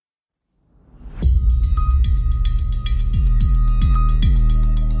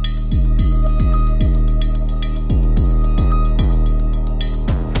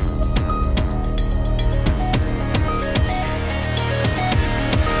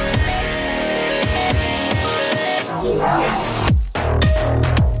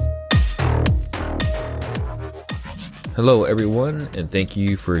Hello everyone, and thank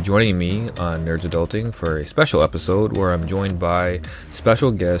you for joining me on Nerds Adulting for a special episode where I'm joined by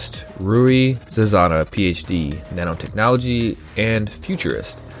special guest Roey, Tzezana, PhD, nanotechnology, and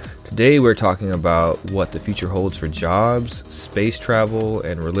futurist. Today we're talking about what the future holds for jobs, space travel,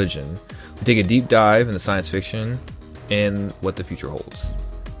 and religion. We take a deep dive into science fiction and what the future holds.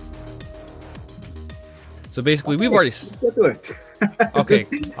 So basically, we've already... Let's get to it. Okay,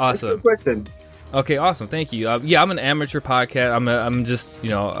 awesome. Good question. Okay, awesome. Thank you. I'm an amateur podcast. I'm just,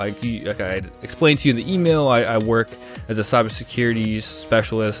 like I explained to you in the email, I work as a cybersecurity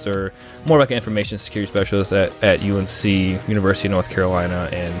specialist, or more like an information security specialist at UNC, University of North Carolina,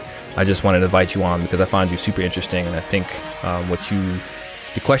 and I just wanted to invite you on because I find you super interesting, and I think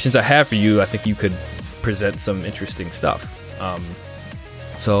the questions I have for you, I think you could present some interesting stuff.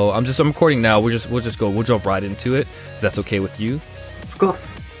 So I'm recording now. We'll jump right into it. If that's okay with you? Of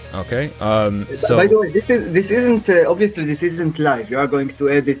course. Okay. So by the way, this isn't obviously this isn't live. You are going to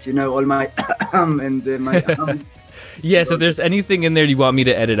edit, all my and my. Yes, if there's anything in there you want me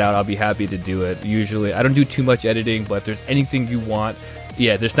to edit out, I'll be happy to do it. Usually, I don't do too much editing, but if there's anything you want,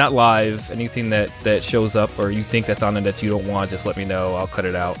 there's not live. Anything that shows up or you think that's on it that you don't want, just let me know. I'll cut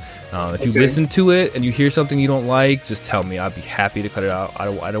it out. If you listen to it and you hear something you don't like, just tell me. I'll be happy to cut it out.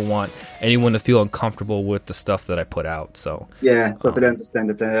 I don't want anyone to feel uncomfortable with the stuff that I put out. So totally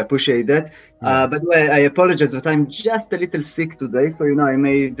understand that. I appreciate that. By the way, I apologize, but I'm just a little sick today, so I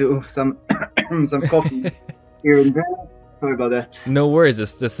may do some some coughing here and there. Sorry about that. No worries.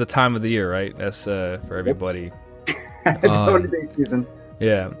 It's the time of the year, right? That's for everybody. The holiday season.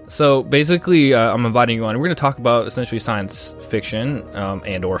 Yeah. So basically, I'm inviting you on. We're going to talk about essentially science fiction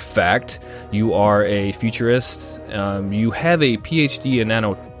and or fact. You are a futurist. You have a PhD in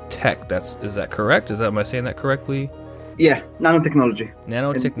nanotech. Is that correct? Am I saying that correctly? Yeah, nanotechnology.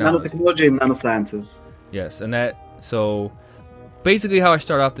 Nanotechnology and nanosciences. Yes, and so basically how I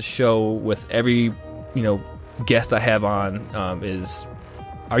start off the show with every guest I have on is,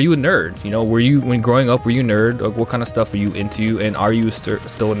 are you a nerd? When growing up, were you a nerd? Like, what kind of stuff are you into? And are you still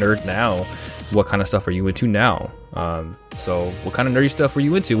a nerd now? What kind of stuff are you into now? So what kind of nerdy stuff were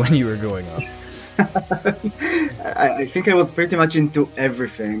you into when you were growing up? I think I was pretty much into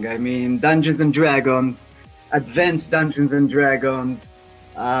everything. I mean, Dungeons and Dragons, Advanced Dungeons and Dragons,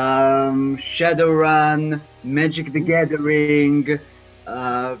 Shadowrun, Magic the Gathering,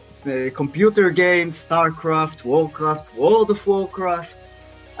 computer games, StarCraft, Warcraft, World of Warcraft.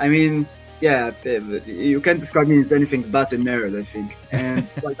 I mean, you can't describe me as anything but a nerd, I think. And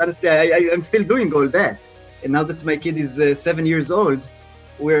quite honestly, I'm still doing all that. And now that my kid is 7 years old,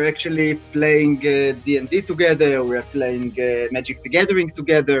 we're actually playing D&D together. We're playing Magic the Gathering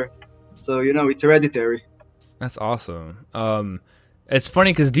together. So, it's hereditary. That's awesome. It's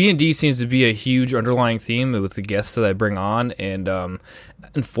funny because D&D seems to be a huge underlying theme with the guests that I bring on. And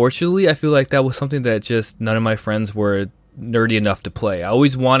unfortunately, I feel like that was something that just none of my friends were nerdy enough to play. I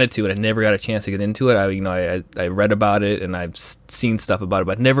always wanted to, and I never got a chance to get into it. I read about it and I've seen stuff about it,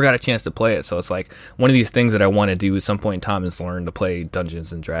 but I never got a chance to play it. So it's like one of these things that I want to do at some point in time is learn to play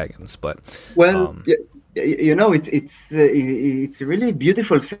Dungeons and Dragons. But it's a really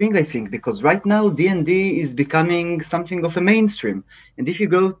beautiful thing, I think, because right now D&D is becoming something of a mainstream. And if you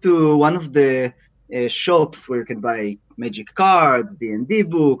go to one of the shops where you can buy Magic cards, D&D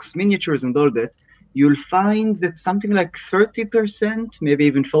books, miniatures, and all that, you'll find that something like 30%, maybe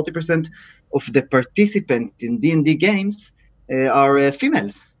even 40% of the participants in D&D games are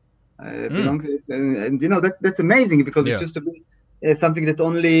females. That's amazing because it used to be something that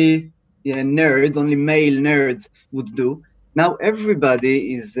only only male nerds would do. Now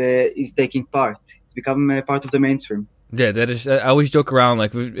everybody is taking part. It's become a part of the mainstream. Yeah, that is. I always joke around,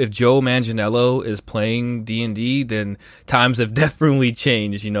 like, if Joe Manganiello is playing D&D, then times have definitely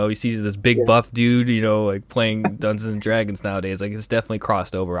changed. He sees this big buff dude, like playing Dungeons and Dragons nowadays. Like, it's definitely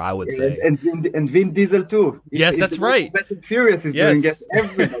crossed over, I would say. And Vin Diesel too. Yes, that's right. Fast and Furious is doing it.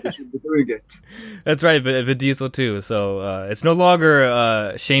 Everybody should be doing it. That's right, but Vin Diesel too. So it's no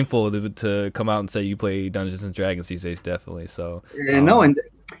longer shameful to come out and say you play Dungeons and Dragons these days. Definitely. So no, and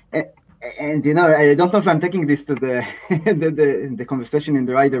I don't know if I'm taking this to the the conversation in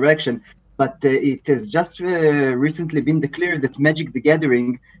the right direction, but it has just recently been declared that Magic the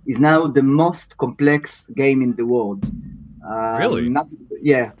Gathering is now the most complex game in the world. Really?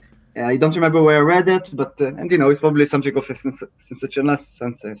 I don't remember where I read it, but it's probably something of a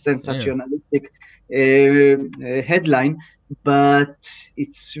sensationalistic headline. But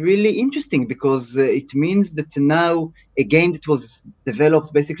it's really interesting because it means that now a game that was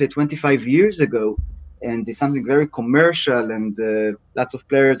developed basically 25 years ago and it's something very commercial, and lots of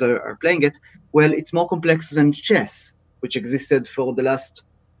players are playing it, well, it's more complex than chess, which existed for the last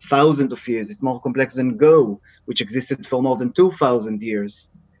thousands of years. It's more complex than Go, which existed for more than 2,000 years.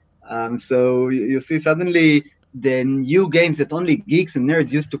 So you see suddenly the new games that only geeks and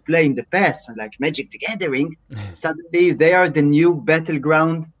nerds used to play in the past, like Magic the Gathering, suddenly they are the new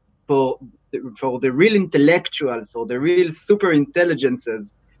battleground for the real intellectuals, for the real super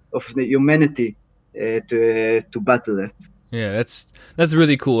intelligences of the humanity to battle it. Yeah, that's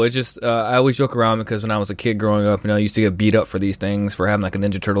really cool. It's just I always joke around because when I was a kid growing up, I used to get beat up for these things for having like a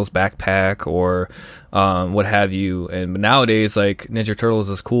Ninja Turtles backpack or what have you. And nowadays, like Ninja Turtles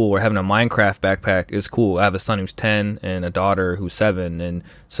is cool, or having a Minecraft backpack is cool. I have a son who's 10 and a daughter who's 7, and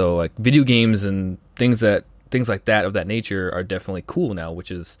so like video games and things like that of that nature are definitely cool now,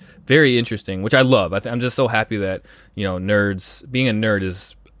 which is very interesting, which I love. I'm just so happy that nerds, being a nerd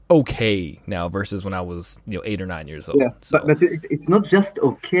is okay now versus when I was 8 or 9 years old. Yeah, so. but it's not just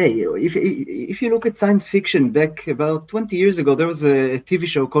okay. If you look at science fiction, back about 20 years ago, there was a TV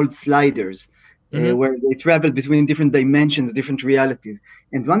show called Sliders, where they traveled between different dimensions, different realities.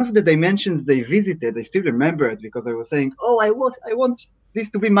 And one of the dimensions they visited, I still remember it because I was saying, "Oh, I want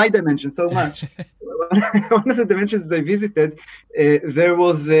this to be my dimension so much." One of the dimensions they visited, there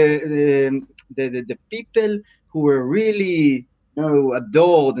was the people who were really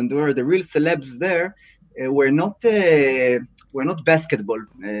adored and were the real celebs there, were not basketball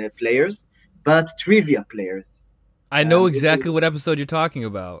players, but trivia players. I know exactly what episode you're talking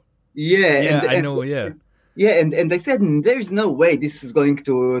about. Yeah, I know. Yeah, and I said there is no way this is going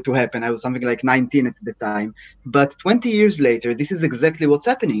to happen. I was something like 19 at the time, but 20 years later, this is exactly what's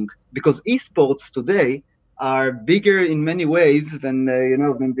happening, because esports today are bigger in many ways than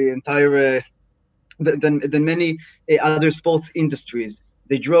than the entire. Than many other sports industries.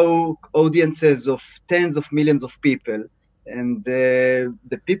 They draw audiences of tens of millions of people, and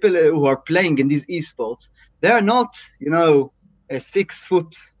the people who are playing in these esports, they are not 6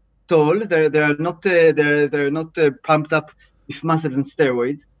 foot tall. They are not they're not pumped up with muscles and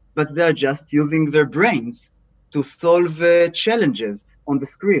steroids, but they are just using their brains to solve challenges on the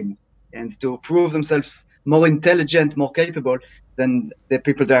screen and to prove themselves more intelligent, more capable than the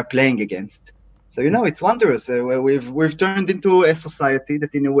people they are playing against. So it's wondrous. We've turned into a society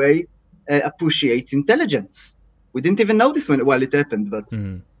that, in a way, appreciates intelligence. We didn't even notice while it happened, but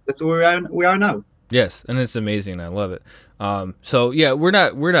that's where we are now. Yes, and it's amazing. I love it. So yeah, we're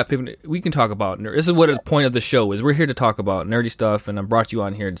not pivoting. We can talk about nerd. This is what the point of the show is. We're here to talk about nerdy stuff, and I brought you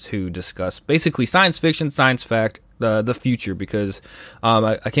on here to discuss basically science fiction, science fact, the future, because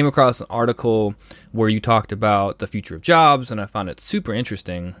I came across an article where you talked about the future of jobs, and I found it super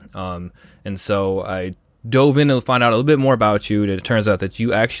interesting. And so I dove in to find out a little bit more about you, and it turns out that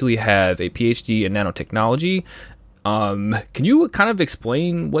you actually have a PhD in nanotechnology. Can you kind of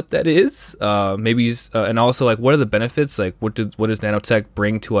explain what that is? Maybe, and also like what are the benefits? Like what does nanotech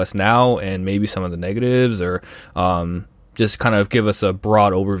bring to us now, and maybe some of the negatives, or just kind of give us a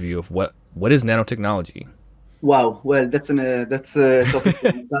broad overview of what is nanotechnology? Wow, well, that's a topic for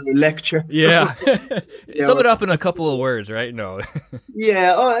a lecture. Yeah, sum it up in a couple of words, right? No.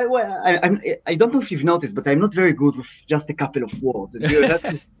 Yeah, well, I don't know if you've noticed, but I'm not very good with just a couple of words. And you have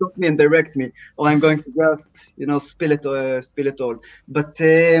to stop me and direct me, or I'm going to just spill it all. But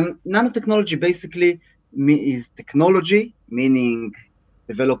nanotechnology basically is technology, meaning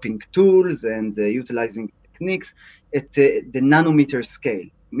developing tools and utilizing techniques at the nanometer scale,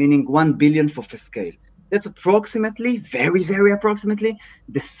 meaning 1 billionth of a scale. That's approximately, very, very approximately,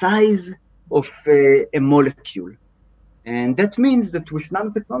 the size of a molecule. And that means that with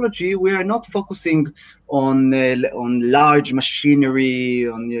nanotechnology, we are not focusing on large machinery,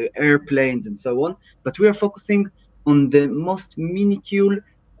 on airplanes and so on, but we are focusing on the most minuscule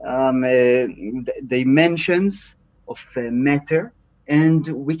dimensions of matter, and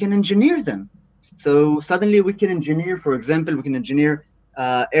we can engineer them. So suddenly we can engineer, for example,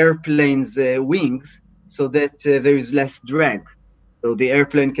 airplanes' wings, so that there is less drag. So the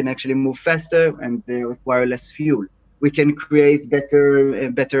airplane can actually move faster and require less fuel. We can create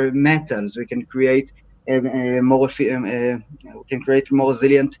better metals. We can create more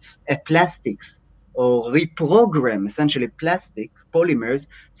resilient plastics, or reprogram essentially plastic polymers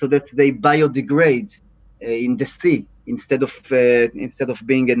so that they biodegrade in the sea instead of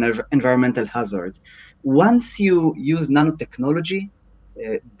being an environmental hazard. Once you use nanotechnology,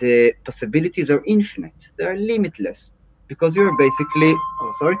 the possibilities are infinite. They are limitless, because you're basically.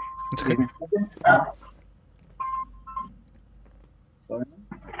 Oh, sorry. Okay. Sorry.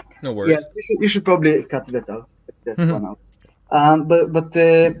 No worries. Yeah, you should probably cut that out. That one out. But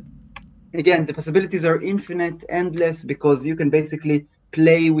again, the possibilities are infinite, endless, because you can basically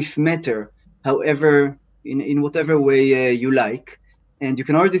play with matter, however, in whatever way you like. And you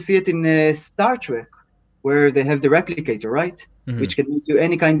can already see it in Star Trek, where they have the replicator, right? Hmm. Which can make you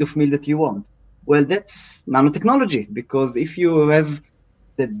any kind of meal that you want. Well, that's nanotechnology, because if you have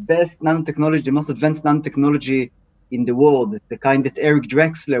the best nanotechnology, the most advanced nanotechnology in the world, the kind that Eric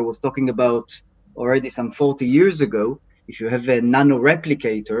Drexler was talking about already some 40 years ago, if you have nano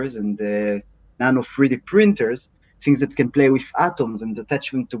replicators and nano 3D printers, things that can play with atoms and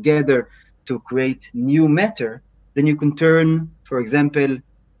attach them together to create new matter, then you can turn, for example,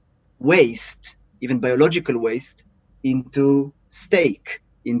 waste, even biological waste, into steak,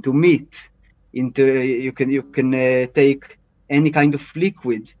 into meat, into you can take any kind of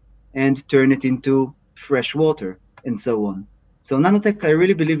liquid and turn it into fresh water and so on. So nanotech, I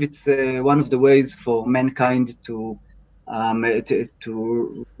really believe it's one of the ways for mankind to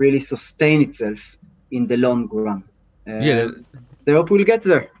really sustain itself in the long run. Yeah, I hope we'll get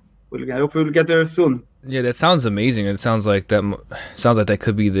there. I hope we'll get there soon. yeah, that sounds amazing. It sounds like that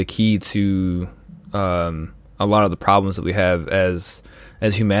could be the key to a lot of the problems that we have as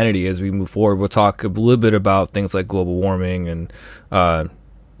humanity as we move forward. We'll talk a little bit about things like global warming and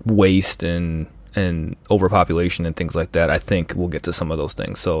waste and overpopulation and things like that. I think we'll get to some of those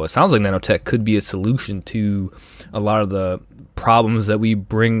things. So it sounds like nanotech could be a solution to a lot of the problems that we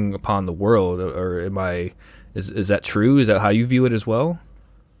bring upon the world. Or is that true? Is that how you view it as well?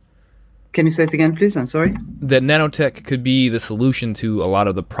 Can you say it again, please? I'm sorry. That nanotech could be the solution to a lot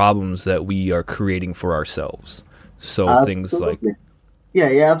of the problems that we are creating for ourselves. So Absolutely. Things like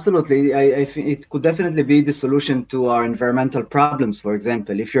Yeah, absolutely. I think it could definitely be the solution to our environmental problems. For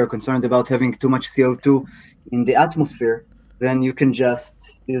example, if you're concerned about having too much CO2 in the atmosphere, then you can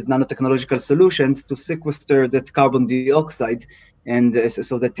just use nanotechnological solutions to sequester that carbon dioxide, and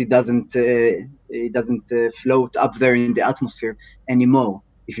so that it doesn't float up there in the atmosphere anymore.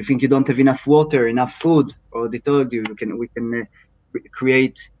 If you think you don't have enough water, enough food, or they told you, we can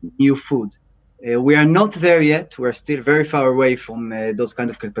create new food. We are not there yet. We're still very far away from those kind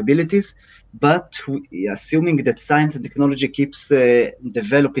of capabilities. But assuming that science and technology keeps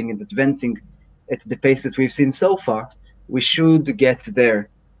developing and advancing at the pace that we've seen so far, we should get there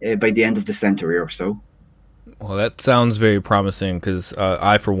by the end of the century or so. Well, that sounds very promising because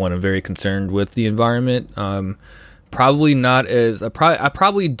I, for one, am very concerned with the environment. Probably not as I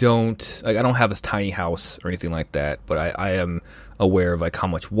probably don't like. I don't have a tiny house or anything like that, but I am aware of like how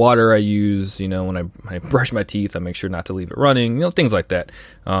much water I use. You know, when I brush my teeth, I make sure not to leave it running. You know, things like that.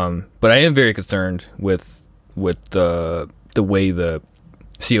 But I am very concerned with the way the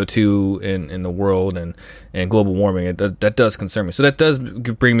CO2 in the world and global warming. That does concern me. So that does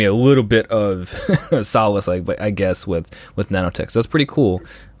bring me a little bit of solace, I guess, with nanotech. So that's pretty cool.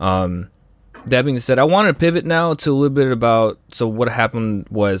 That being said, I wanted to pivot now to a little bit about, so what happened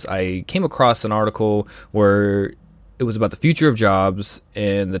was I came across an article where it was about the future of jobs,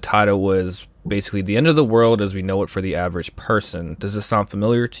 and the title was basically the end of the world as we know it for the average person. Does this sound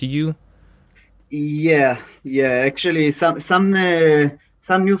familiar to you? Yeah. Actually, some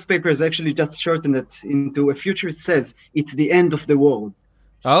newspapers actually just shortened it into a Futurist says it's the end of the world.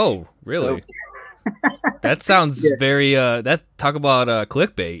 Oh, really? So, that sounds very that talk about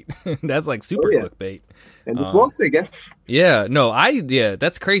clickbait. That's like super clickbait. And it works, I guess. Yeah, no,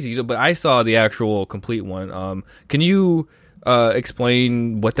 that's crazy, but I saw the actual complete one. Can you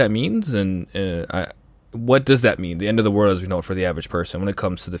explain what that means and what does that mean? The end of the world as we know it for the average person when it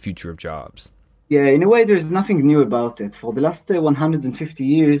comes to the future of jobs. Yeah, in a way, there's nothing new about it. For the last 150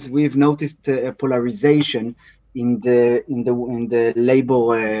 years, we've noticed a polarization in the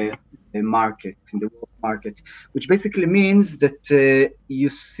labor market, in the work market, which basically means that you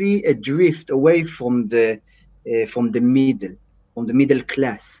see a drift away from the middle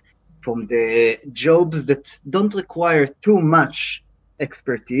class, from the jobs that don't require too much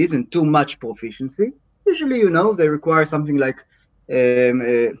expertise and too much proficiency. Usually, they require something like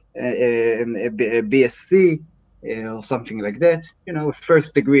a BSc or something like that, a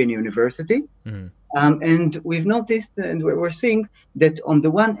first degree in university. Mm-hmm. And we've noticed, and we're seeing that on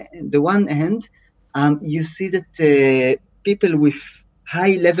the one hand, you see that people with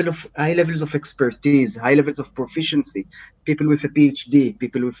high levels of expertise, high levels of proficiency, people with a PhD,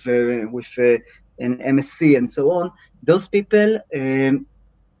 people with an MSc, and so on. Those people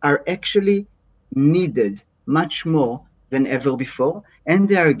are actually needed much more than ever before, and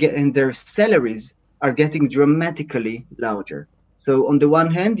their salaries are getting dramatically larger. So on the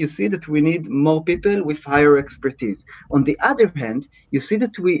one hand, you see that we need more people with higher expertise. On the other hand, you see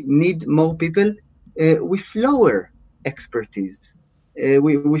that we need more people with lower expertise.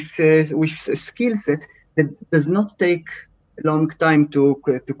 with a skill set that does not take a long time to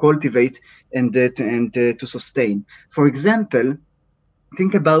cultivate and to sustain. For example,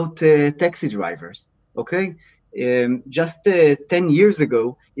 think about taxi drivers. Okay, just 10 years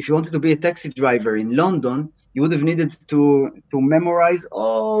ago, if you wanted to be a taxi driver in London, you would have needed to memorize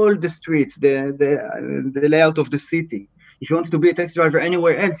all the streets, the layout of the city. If you wanted to be a taxi driver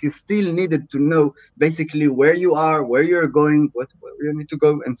anywhere else, you still needed to know basically where you are, where you're going, where you need to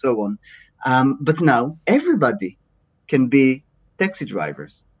go, and so on. But now everybody can be taxi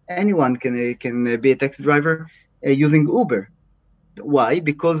drivers. Anyone can be a taxi driver using Uber. Why?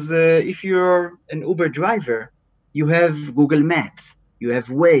 Because if you're an Uber driver, you have Google Maps, you have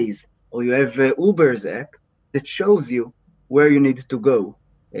Waze, or you have Uber's app that shows you where you need to go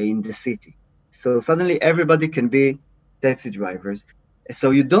in the city. So suddenly everybody can be taxi drivers.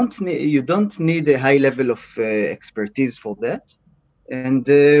 So you don't need a high level of expertise for that. And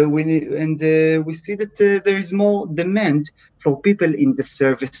we see that there is more demand for people in the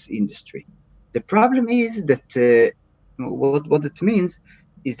service industry. The problem is that what it means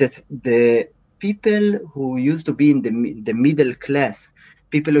is that the people who used to be in the middle class,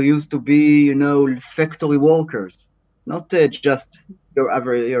 people who used to be, factory workers, not just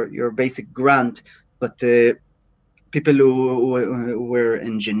your basic grunt, but people who were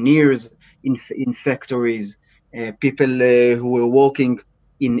engineers in factories, people who were working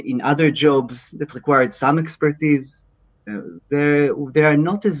in other jobs that required some expertise, they are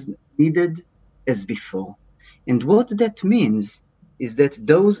not as needed as before. And what that means is that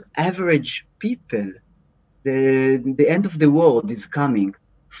those average people, the end of the world is coming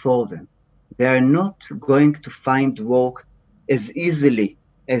for them. They are not going to find work as easily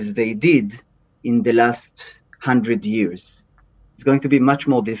as they did in the last 100 years. It's going to be much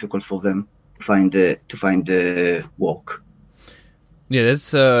more difficult for them to find work. Yeah,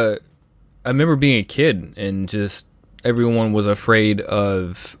 that's. I remember being a kid and just everyone was afraid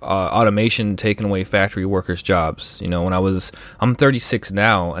of automation taking away factory workers' jobs. When I'm 36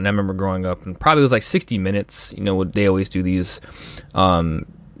 now, and I remember growing up, and probably it was like 60 Minutes. They always do these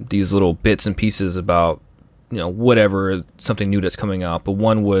little bits and pieces about whatever, something new that's coming out. But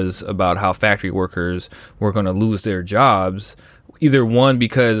one was about how factory workers were going to lose their jobs. Either one,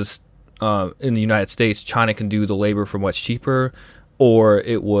 because in the United States, China can do the labor for much cheaper, or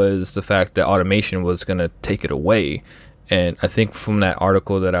it was the fact that automation was going to take it away. And I think from that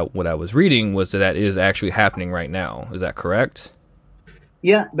article what I was reading was that is actually happening right now. Is that correct?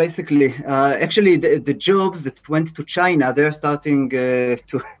 Yeah, basically. Actually, the jobs that went to China, they're starting to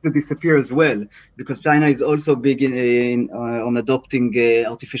disappear as well, because China is also big on adopting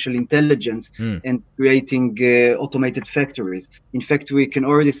artificial intelligence and creating automated factories. In fact, we can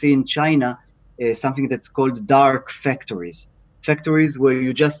already see in China something that's called dark factories. Factories where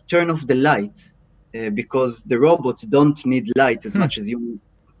you just turn off the lights because the robots don't need lights as much as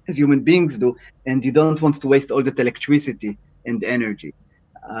human beings do, and you don't want to waste all that electricity and energy.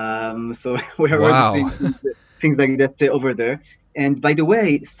 So we're already seeing things like that over there. And by the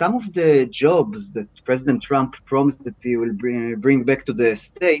way, some of the jobs that President Trump promised that he will bring back to the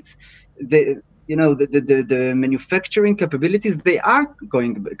States, the manufacturing capabilities, they are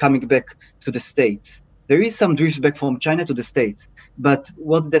coming back to the States. There is some drift back from China to the States. But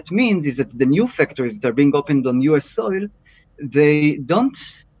what that means is that the new factories that are being opened on U.S. soil, they don't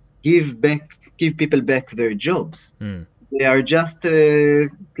give people back their jobs. They are just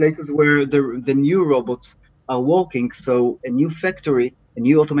places where the new robots are working. So a new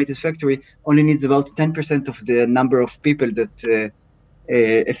automated factory only needs about 10% of the number of people that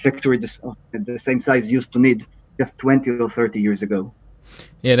a factory the same size used to need just 20 or 30 years ago.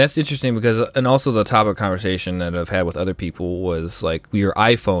 Yeah, that's interesting because, and also the topic of conversation that I've had with other people was like your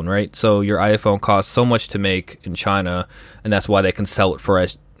iPhone, right? So your iPhone costs so much to make in China, and that's why they can sell it for,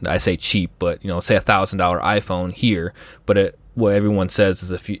 I say cheap, but say $1,000 iPhone here. But what everyone says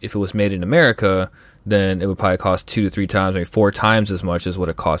is if it was made in America, then it would probably cost 2 to 3 times, maybe 4 times as much as what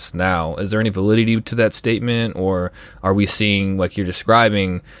it costs now. Is there any validity to that statement, or are we seeing, like you're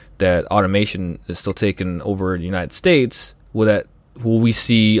describing, that automation is still taking over the United States? Will we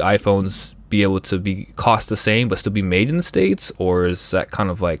see iPhones be able to be cost the same but still be made in the States, or is that kind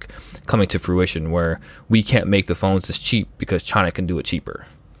of like coming to fruition where we can't make the phones as cheap because China can do it cheaper?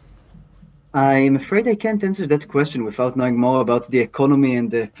 I'm afraid I can't answer that question without knowing more about the economy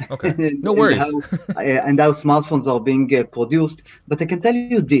and no worries. and how smartphones are being produced. But I can tell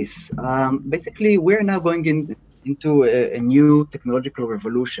you this: basically, we're now going into a new technological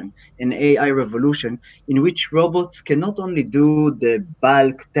revolution, an AI revolution, in which robots can not only do the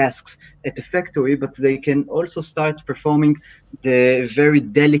bulk tasks at a factory, but they can also start performing the very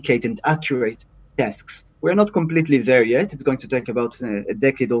delicate and accurate tasks. We're not completely there yet. It's going to take about a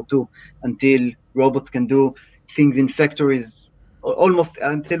decade or two until robots can do things in factories, almost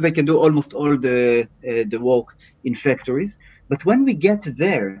until they can do almost all the work in factories. But when we get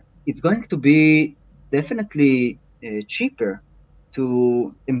there, it's going to be definitely cheaper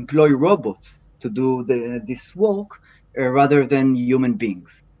to employ robots to do this work rather than human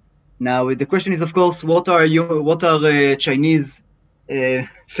beings. Now, the question is, of course, what are Chinese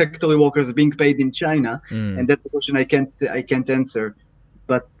factory workers being paid in China? And that's a question I can't answer.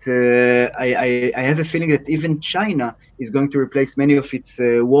 But I have a feeling that even China is going to replace many of its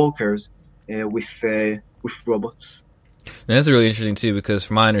workers with robots. And that's really interesting too, because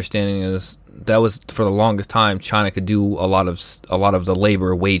from my understanding is that was for the longest time China could do a lot of the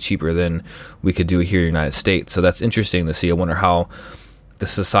labor way cheaper than we could do here in the United States. So that's interesting to see. I wonder how the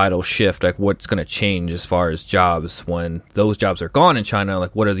societal shift, like what's going to change as far as jobs when those jobs are gone in China.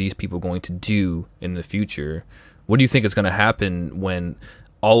 Like, what are these people going to do in the future? What do you think is going to happen when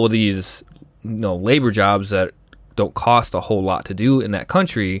all of these, labor jobs that don't cost a whole lot to do in that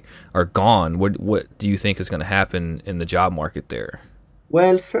country are gone? What do you think is going to happen in the job market there?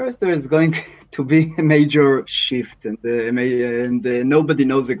 Well, first there is going to be a major shift, and nobody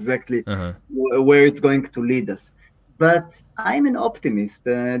knows exactly where it's going to lead us. But I'm an optimist.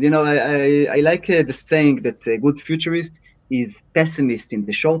 I like the saying that a good futurist is pessimist in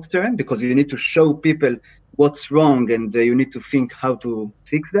the short term, because you need to show people what's wrong and you need to think how to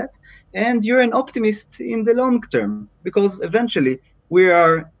fix that. And you're an optimist in the long term, because eventually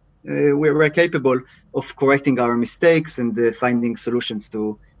we're capable of correcting our mistakes and finding solutions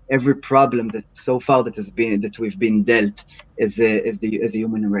to every problem that we've been dealt as a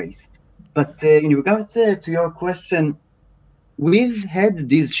human race. But in regards to your question, we've had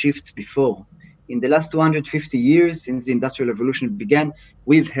these shifts before. In the last 250 years, since the Industrial Revolution began,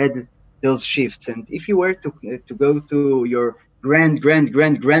 we've had those shifts. And if you were to go to your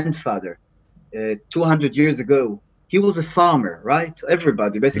grandfather 200 years ago, he was a farmer, right?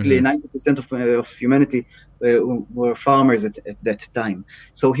 Everybody, basically 90% of humanity were farmers at that time.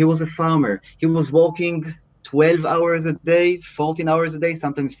 So he was a farmer. He was working 12 hours a day, 14 hours a day,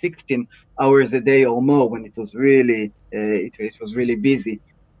 sometimes 16 hours a day or more when it was really busy.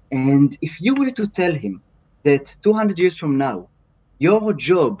 And if you were to tell him that 200 years from now, your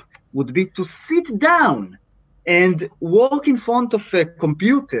job would be to sit down and work in front of a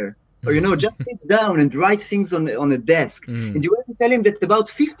computer, or just sit down and write things on a desk, and you were to tell him that about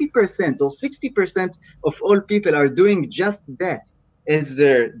 50% or 60% of all people are doing just that as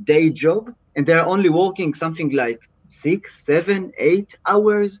their day job, and they're only working something like 6, 7, 8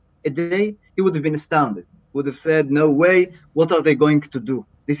 hours a day, he would have been astounded. Would have said, no way, what are they going to do?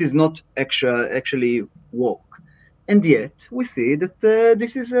 This is not actually work. And yet, we see that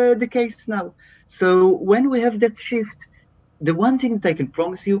this is the case now. So when we have that shift, the one thing that I can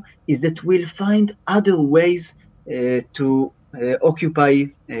promise you is that we'll find other ways to occupy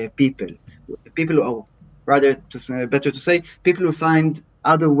people. Or better to say, people will find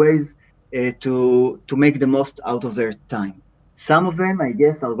other ways to make the most out of their time. Some of them, I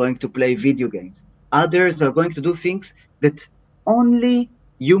guess, are going to play video games. Others are going to do things that only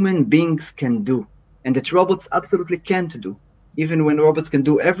human beings can do, and that robots absolutely can't do. Even when robots can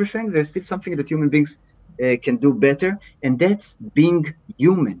do everything, there's still something that human beings can do better, and that's being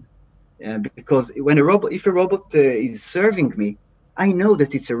human. Because if a robot is serving me, I know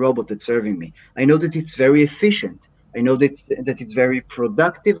that it's a robot that's serving me. I know that it's very efficient. I know that it's very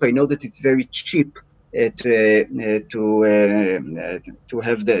productive. I know that it's very cheap to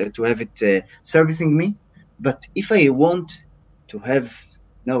have it servicing me. But if I want to have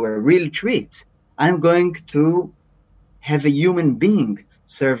a real treat, I'm going to have a human being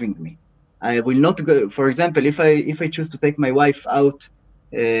serving me. I will not go. For example, if I choose to take my wife out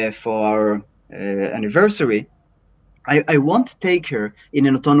for our anniversary, I won't take her in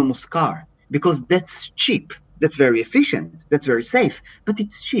an autonomous car, because that's cheap. That's very efficient. That's very safe, but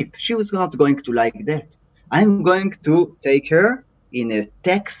it's cheap. She was not going to like that. I'm going to take her in a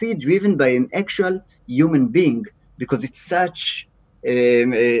taxi driven by an actual human being, because it's such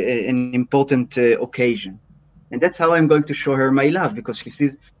an important occasion. And that's how I'm going to show her my love, because she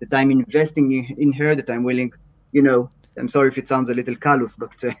sees that I'm investing in her, that I'm willing, I'm sorry if it sounds a little callous,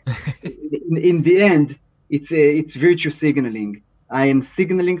 but in the end, it's virtue signaling. I am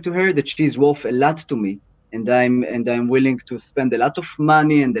signaling to her that she's worth a lot to me, and I'm willing to spend a lot of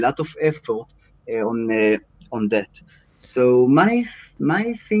money and a lot of effort on that. So my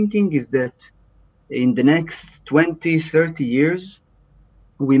thinking is that in the next 20, 30 years,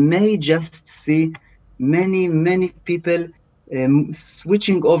 we may just see many people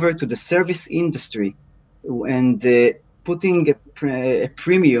switching over to the service industry and putting a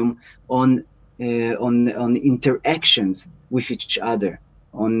premium on on interactions with each other,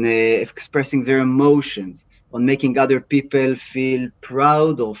 on expressing their emotions, on making other people feel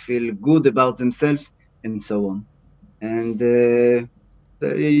proud or feel good about themselves, and so on. And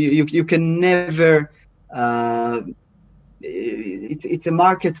you can never. It's a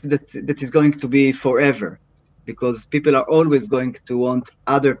market that is going to be forever, because people are always going to want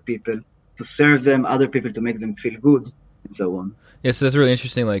other people to serve them, other people to make them feel good, and so on. Yeah, so that's really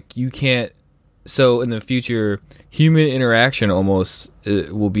interesting. Like, you can't. So in the future, human interaction almost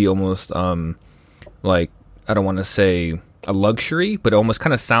will be almost like, I don't want to say a luxury, but it almost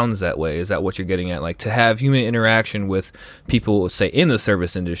kind of sounds that way. Is that what you're getting at? Like, to have human interaction with people, say in the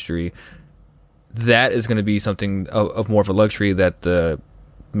service industry, that is going to be something of more of a luxury that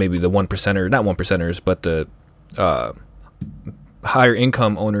maybe the not one percenters, but the higher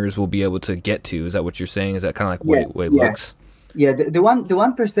income owners will be able to get to. Is that what you're saying? Is that kind of like way it looks? Yeah, the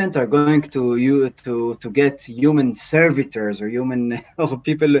 1% are going to get human servitors or human or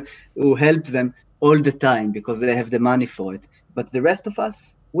people who help them all the time because they have the money for it. But the rest of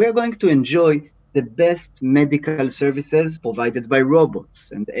us, we are going to enjoy the best medical services provided by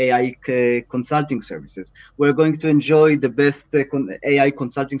robots and AI consulting services. We're going to enjoy the best AI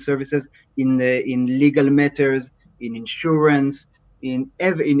consulting services in legal matters, in insurance, in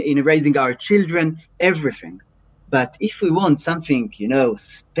raising our children, everything. But if we want something,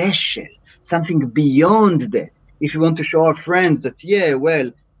 special, something beyond that, if we want to show our friends that,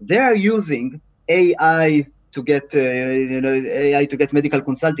 they are using AI to get, AI to get medical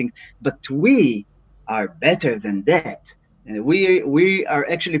consulting, but we are better than that. We are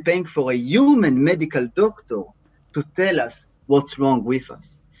actually paying for a human medical doctor to tell us what's wrong with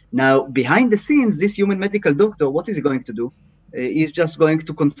us. Now, behind the scenes, this human medical doctor, what is he going to do? He's just going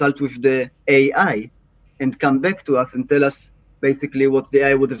to consult with the AI and come back to us and tell us basically what the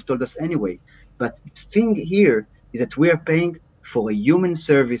AI would have told us anyway. But the thing here is that we are paying for a human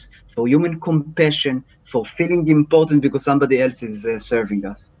service, for human compassion, for feeling important because somebody else is serving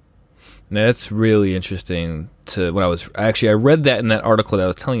us. That's really interesting. I read that in that article that I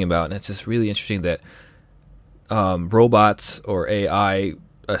was telling you about, and it's just really interesting that robots or AI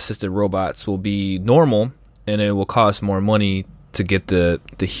assisted robots will be normal, and it will cost more money to get the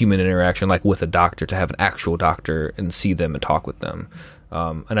human interaction, like with a doctor, to have an actual doctor and see them and talk with them.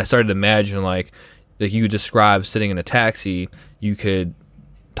 And I started to imagine, like you described sitting in a taxi, you could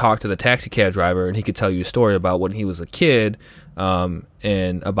talk to the taxi cab driver and he could tell you a story about when he was a kid,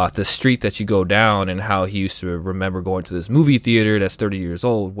 and about the street that you go down and how he used to remember going to this movie theater that's 30 years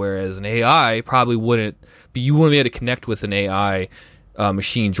old, whereas an AI probably wouldn't be able to connect with an AI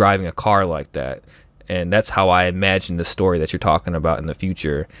machine driving a car like that. And that's how I imagine the story that you're talking about in the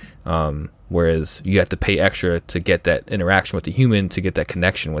future. Whereas you have to pay extra to get that interaction with the human, to get that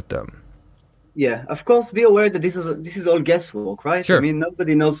connection with them. Yeah, of course, be aware that this is all guesswork, right? Sure. I mean,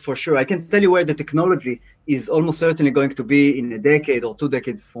 nobody knows for sure. I can tell you where the technology is almost certainly going to be in a decade or 2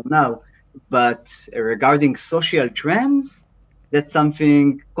 decades from now. But regarding social trends, that's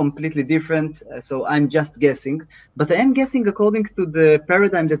something completely different. So I'm just guessing. But I am guessing according to the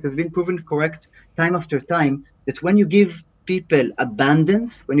paradigm that has been proven correct time after time, that when you give people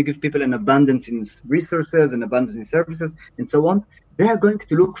abundance, when you give people an abundance in resources and abundance in services and so on, they are going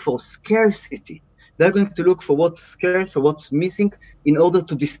to look for scarcity. They're going to look for what's scarce or what's missing in order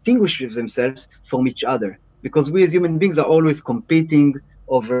to distinguish themselves from each other. Because we as human beings are always competing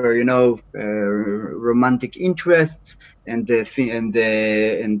over, romantic interests and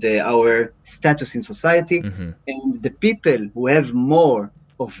our status in society. Mm-hmm. And the people who have more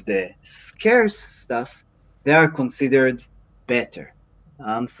of the scarce stuff, they are considered better.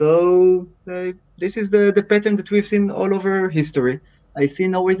 This is the pattern that we've seen all over history. I see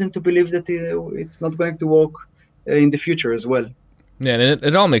no reason to believe that it's not going to work in the future as well. Yeah, and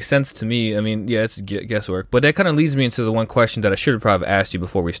it all makes sense to me. I mean, yeah, it's guesswork, but that kind of leads me into the one question that I should have probably asked you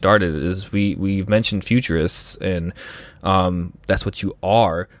before we started. Is we've mentioned futurists, and that's what you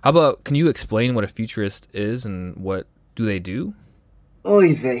are. How about, can you explain what a futurist is and what do they do?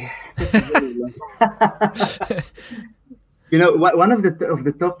 Oy vey. One of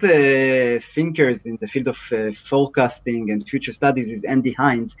the top thinkers in the field of forecasting and future studies is Andy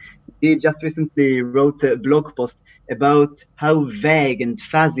Hines. He just recently wrote a blog post about how vague and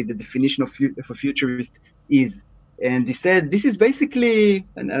fuzzy the definition of a futurist is. And he said, this is basically,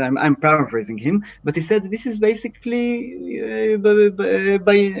 and I'm paraphrasing him, but he said, this is basically,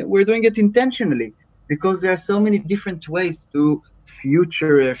 we're doing it intentionally because there are so many different ways to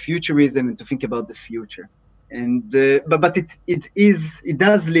futurism and to think about the future. And but it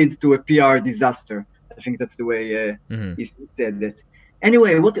does lead to a PR disaster. I think that's the way he said that.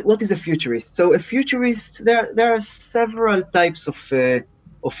 Anyway, what is a futurist? So a futurist, there are several types of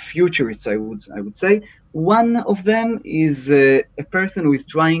futurists. I would say one of them is a person who is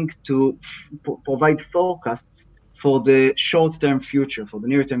trying to provide forecasts for the short-term future, for the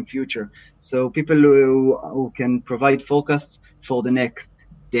near-term future. So people who can provide forecasts for the next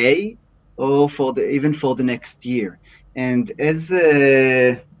day or even for the next year. And as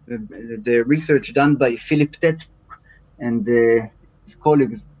the research done by Philip Tet and his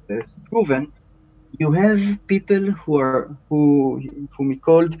colleagues has proven, you have people whom we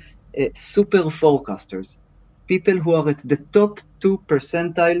called super forecasters, people who are at the top 2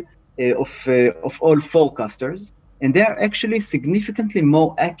 percentile of all forecasters, and they are actually significantly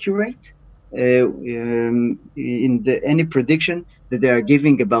more accurate in any prediction that they are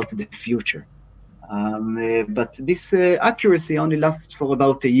giving about the future. But this accuracy only lasts for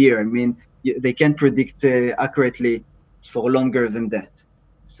about a year. I mean, they can't predict accurately for longer than that.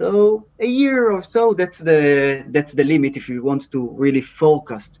 So a year or so, that's the limit if you want to really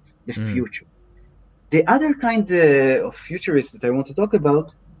forecast the future. The other kind of futurist that I want to talk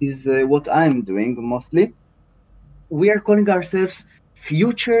about is what I'm doing mostly. We are calling ourselves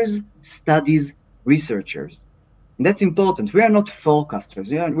futures studies researchers. And that's important. We are not forecasters.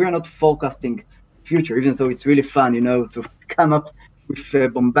 We are not forecasting future, even though it's really fun, to come up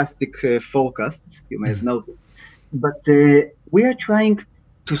with bombastic forecasts, you may have noticed. But we are trying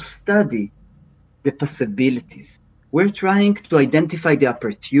to study the possibilities. We're trying to identify the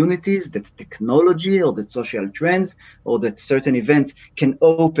opportunities that technology or that social trends or that certain events can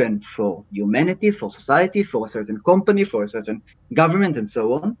open for humanity, for society, for a certain company, for a certain government, and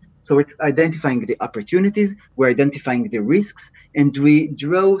so on. So we're identifying the opportunities, we're identifying the risks, and we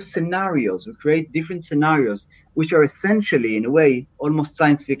draw scenarios. We create different scenarios, which are essentially, in a way, almost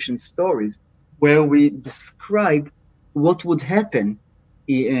science fiction stories, where we describe what would happen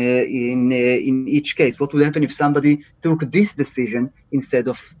in each case. What would happen if somebody took this decision instead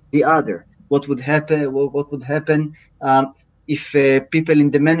of the other? What would happen? What would happen if people in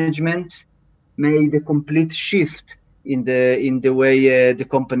the management made a complete shift in the way the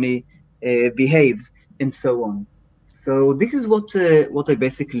company behaves, and so on? So this is what I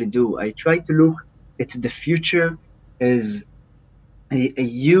basically do. I try to look at the future as a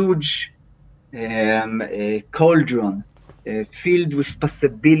huge cauldron filled with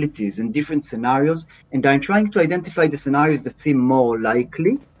possibilities and different scenarios, and I'm trying to identify the scenarios that seem more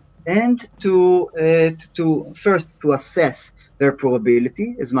likely, and to first to assess their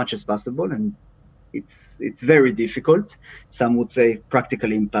probability as much as possible. And it's very difficult. Some would say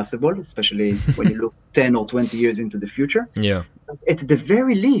practically impossible, especially when you look 10 or 20 years into the future. Yeah. But at the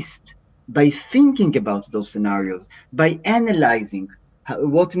very least, by thinking about those scenarios, by analyzing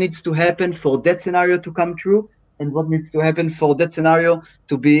what needs to happen for that scenario to come true, and what needs to happen for that scenario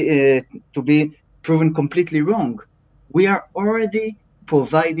to be proven completely wrong, we are already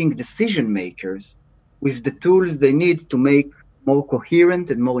providing decision makers with the tools they need to make more coherent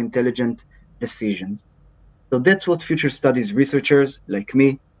and more intelligent decisions. So that's what future studies researchers like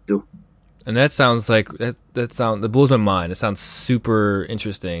me do. And that sounds like that blows my mind. It sounds super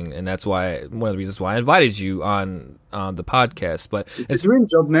interesting, and that's why one of the reasons why I invited you on the podcast. But it's a dream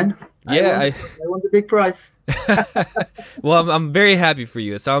job, man. Yeah, I want the big prize. Well, I'm very happy for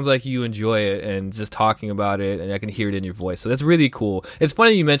you. It sounds like you enjoy it, and just talking about it, and I can hear it in your voice. So that's really cool. It's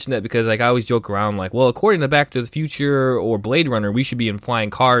funny you mentioned that, because I always joke around well, according to Back to the Future or Blade Runner, we should be in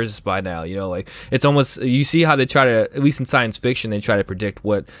flying cars by now. It's almost, you see how they try to, at least in science fiction, they try to predict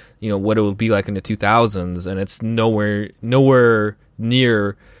what it will be like in the 2000s, and it's nowhere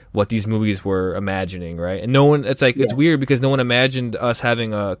near what these movies were imagining, right? And no one, it's weird because no one imagined us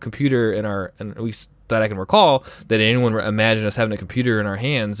having a computer and at least that I can recall, that anyone imagined us having a computer in our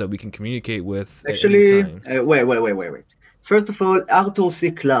hands that we can communicate with. Actually, wait. First of all, Arthur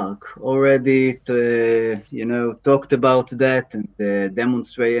C. Clarke already, talked about that and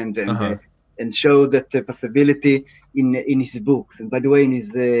demonstrated and showed that possibility in his books. And by the way, in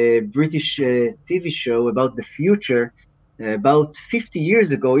his British TV show about the future, about 50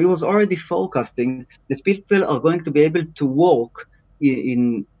 years ago, he was already forecasting that people are going to be able to walk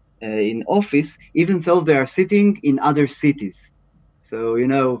in office, even though they are sitting in other cities.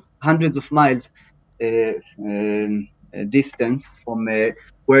 So, hundreds of miles distance from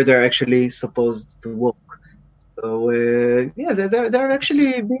where they're actually supposed to walk. So yeah, there have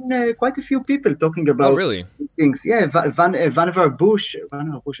actually been quite a few people talking Oh, about really? these things. Yeah, Vannevar Bush, I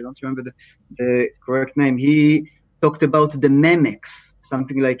don't remember the correct name. He talked about the Memex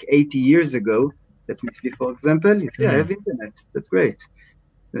something like 80 years ago. Let me see, for example. You see, I have internet. That's great.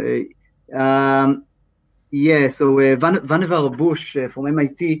 Um, yeah, so Vannevar Bush from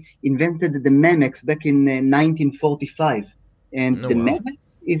MIT invented the Memex back in 1945, and Oh, the wow.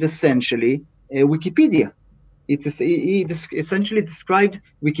 Memex is essentially Wikipedia. He essentially described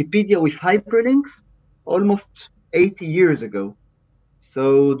Wikipedia with hyperlinks almost 80 years ago.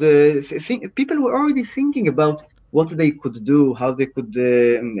 So people were already thinking about what they could do, how they could,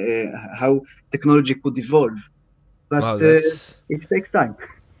 how technology could evolve, but Wow, it takes time.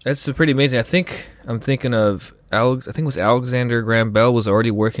 that's pretty amazing. I'm thinking of Alex. I think it was Alexander Graham Bell was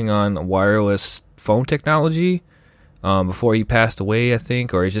already working on wireless phone technology before he passed away. I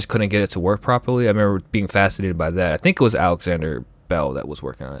think, or he just couldn't get it to work properly. I remember being fascinated by that. I think it was Alexander Bell that was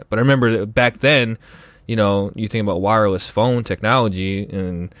working on it. But I remember that back then, you think about wireless phone technology,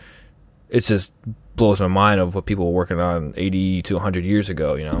 and it just blows my mind of what people were working on 80 to 100 years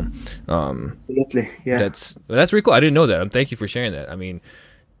ago. Absolutely, yeah. That's really cool. I didn't know that. Thank you for sharing that. I mean,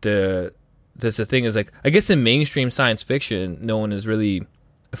 that's the thing is, like, I guess in mainstream science fiction, no one is really,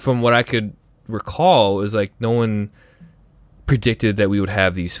 from what I could recall, is like no one predicted that we would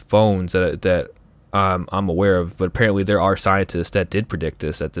have these phones that I'm aware of. But apparently, there are scientists that did predict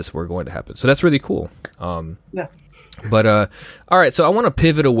that this were going to happen. So that's really cool. Yeah. But all right, so I want to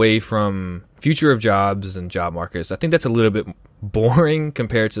pivot away from future of jobs and job markets. I think that's a little bit boring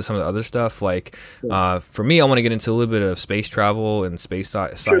compared to some of the other stuff. Like for me, I want to get into a little bit of space travel and space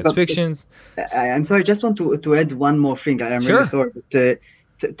science fiction. I'm sorry, I just want to add one more thing. I am really sorry, but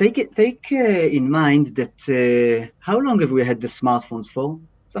take in mind that how long have we had the smartphones for?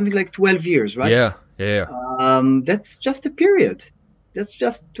 Something like 12 years, right? Yeah. That's just a period. That's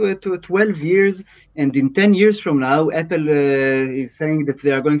just to 12 years. And in 10 years from now, Apple is saying that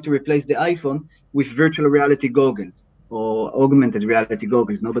they are going to replace the iPhone with virtual reality goggles or augmented reality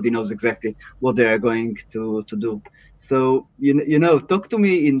goggles. Nobody knows exactly what they are going to do. So, talk to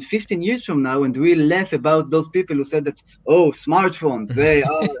me in 15 years from now, and we'll laugh about those people who said that, smartphones, they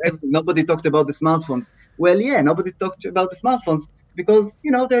are everything. Nobody talked about the smartphones. Well, yeah, nobody talked about the smartphones because,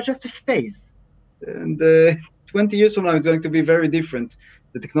 they're just a phase. And 20 years from now, it's going to be very different.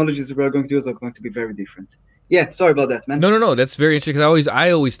 The technologies that we're going to use are going to be very different. Yeah, sorry about that, man. No, that's very interesting, because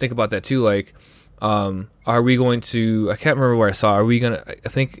I always think about that too. Like, are we going to, I can't remember where I saw, I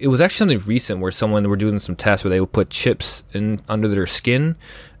think it was actually something recent where someone were doing some tests where they would put chips under their skin,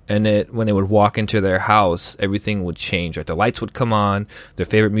 and when they would walk into their house, everything would change. Like, the lights would come on, their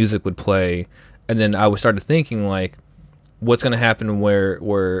favorite music would play, and then I started thinking, like, what's going to happen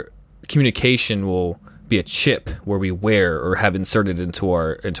where communication will be a chip where we wear or have inserted into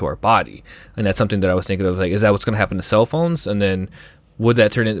our body. And that's something that I was thinking of, like, is that what's going to happen to cell phones? And then would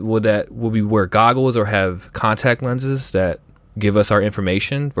we wear goggles or have contact lenses that give us our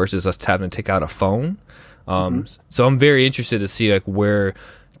information versus us having to take out a phone? So I'm very interested to see, like, where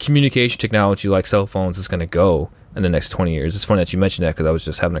communication technology like cell phones is going to go in the next 20 years. It's funny that you mentioned that, because I was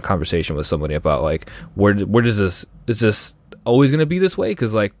just having a conversation with somebody about, like, where does this, is this always going to be this way?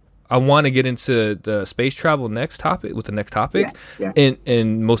 Because, like, I want to get into the space travel next topic. Yeah.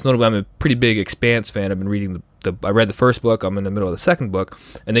 And most notably, I'm a pretty big Expanse fan. I've been reading I read the first book. I'm in the middle of the second book,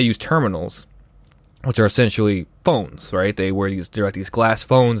 and they use terminals, which are essentially phones, right? They're like these glass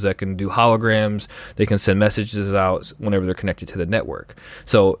phones that can do holograms. They can send messages out whenever they're connected to the network.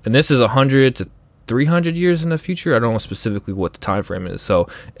 So, and this is 100 to 300 years in the future. I don't know specifically what the time frame is. So,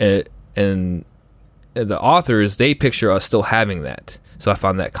 and the authors, they picture us still having that. So I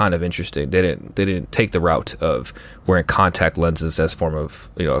found that kind of interesting. They didn't take the route of wearing contact lenses as form of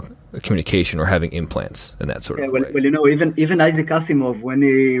communication or having implants and that sort of way. Well, even Isaac Asimov, when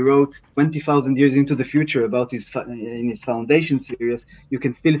he wrote 20,000 Years into the Future about in his Foundation series, you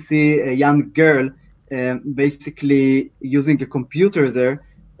can still see a young girl basically using a computer there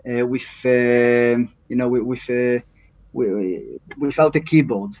without a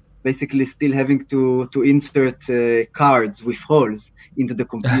keyboard, basically still having to insert cards with holes into the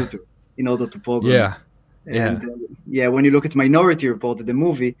computer in order to program. When you look at Minority Report, the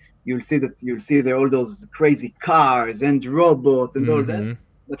movie, you'll see there are all those crazy cars and robots and all that.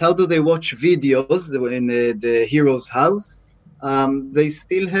 But how do they watch videos in the hero's house? They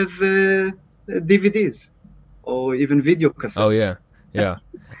still have DVDs or even video cassettes. Oh yeah.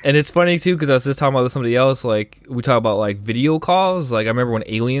 And it's funny too, because I was just talking about somebody else. Like, we talk about, like, video calls. Like, I remember when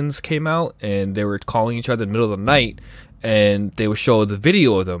Aliens came out and they were calling each other in the middle of the night, and they would show the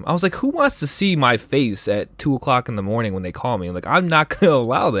video of them. I was like, who wants to see my face at 2:00 in the morning when they call me? Like, I'm not going to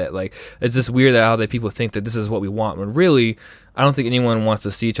allow that. Like, it's just weird how that people think that this is what we want, when really, I don't think anyone wants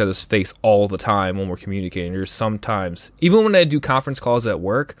to see each other's face all the time when we're communicating. There's sometimes, even when I do conference calls at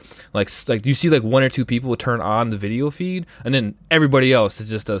work, like you see like one or two people turn on the video feed, and then everybody else is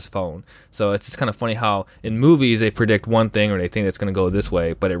just does phone. So it's just kind of funny how in movies they predict one thing or they think it's going to go this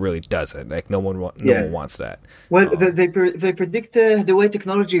way, but it really doesn't. Like no one wants that. Well, they predict the way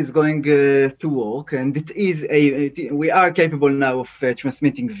technology is going to work, and we are capable now of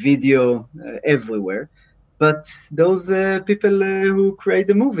transmitting video everywhere. But those people who create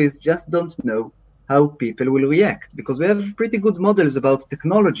the movies just don't know how people will react, because we have pretty good models about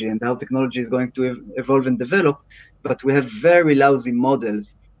technology and how technology is going to evolve and develop, but we have very lousy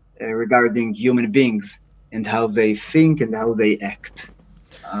models regarding human beings and how they think and how they act.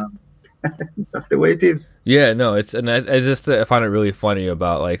 That's the way it is. Yeah, no, I find it really funny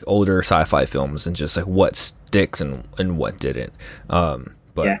about like older sci-fi films and just like what sticks and what didn't.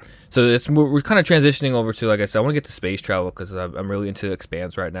 So we're kind of transitioning over to, like I said, I want to get to space travel because I'm really into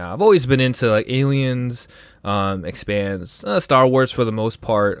Expanse right now. I've always been into like Aliens, Expanse, Star Wars for the most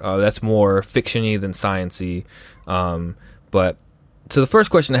part. That's more fiction-y than science-y. But so the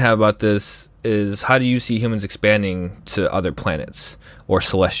first question I have about this is, how do you see humans expanding to other planets or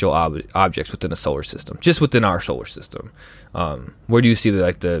celestial objects within the solar system, just within our solar system? Where do you see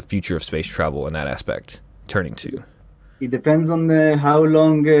the future of space travel in that aspect turning to? It depends on how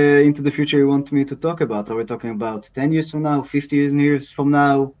long into the future you want me to talk about. Are we talking about 10 years from now, 50 years from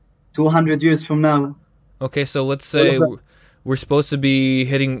now, 200 years from now? Okay, so let's say we're supposed to be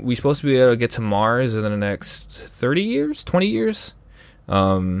able to get to Mars in the next 30 years, 20 years?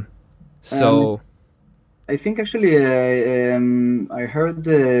 I think actually I heard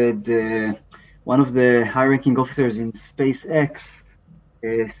one of the high-ranking officers in SpaceX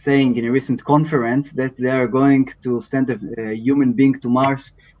saying in a recent conference that they are going to send a human being to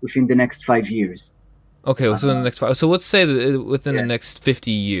Mars within the next 5 years. Okay, so in the next 5. So let's say that within the next 50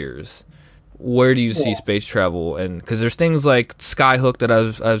 years, where do you see space travel? And because there's things like Skyhook that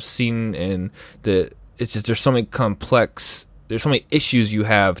I've seen, and it's just there's so many issues you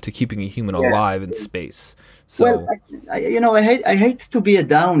have to keeping a human alive in space. So, well, I hate to be a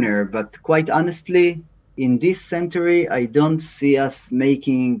downer, but quite honestly, in this century, I don't see us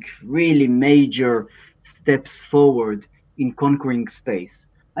making really major steps forward in conquering space.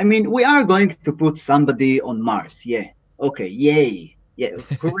 I mean, we are going to put somebody on Mars. Yeah. Okay. Yay. Yeah.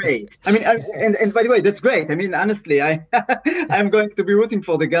 Hooray. I mean, and by the way, that's great. I mean, honestly, I'm going to be rooting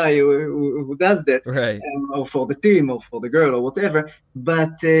for the guy who does that, right? Or for the team, or for the girl, or whatever.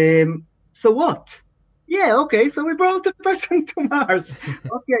 But so what? Yeah, okay, so we brought a person to Mars.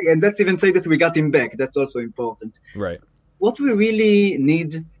 Okay, and let's even say that we got him back. That's also important. Right. What we really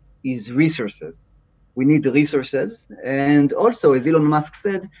need is resources. We need resources. And also, as Elon Musk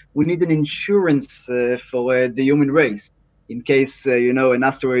said, we need an insurance for the human race. In case, an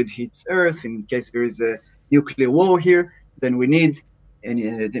asteroid hits Earth, in case there is a nuclear war here, then we need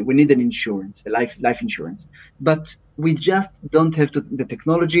an insurance, a life insurance. But we just don't have the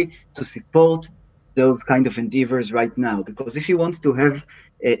technology to support those kind of endeavors right now, because if you want to have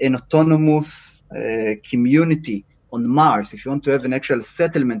an autonomous community on Mars, if you want to have an actual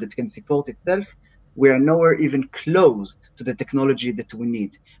settlement that can support itself, we are nowhere even close to the technology that we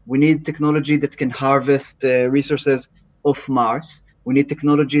need. We need technology that can harvest resources of Mars. We need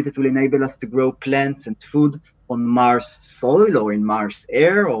technology that will enable us to grow plants and food on Mars soil, or in Mars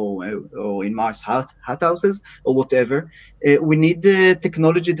air, or in Mars hothouses, or whatever. We need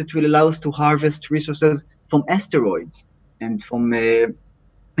technology that will allow us to harvest resources from asteroids and from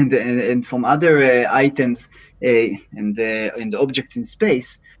from other items and objects in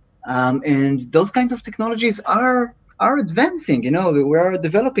space. And those kinds of technologies are advancing. We are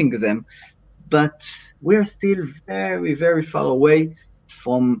developing them, but we're still very, very far away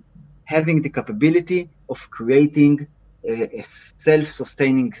from having the capability of creating a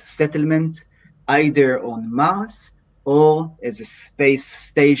self-sustaining settlement, either on Mars or as a space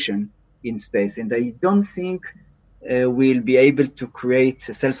station in space. And I don't think we'll be able to create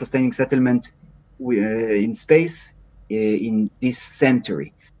a self-sustaining settlement in space in this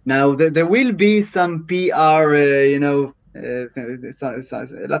century. Now, there will be some PR,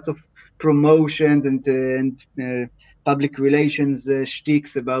 lots of promotions and public relations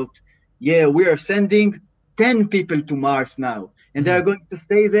shticks about, we are sending 10 people to Mars now, and they are going to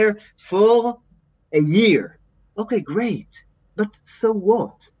stay there for a year. Okay, great. But so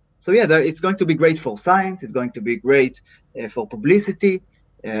what? So it's going to be great for science. It's going to be great for publicity.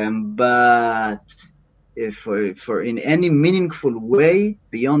 But for in any meaningful way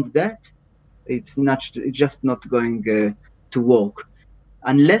beyond that, it's just not going to work.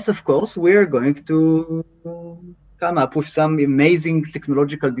 Unless, of course, we're going to come up with some amazing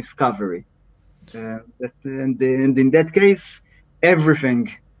technological discovery. And in that case, everything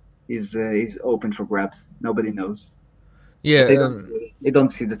is open for grabs. Nobody knows. Yeah, But they don't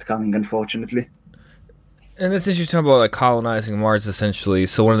see that coming, unfortunately. and that's interesting about like colonizing Mars, essentially.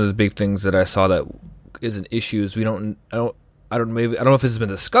 So one of the big things that I saw that is an issue is I don't know if this has been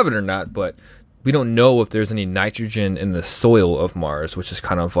discovered or not, but we don't know if there's any nitrogen in the soil of Mars, which is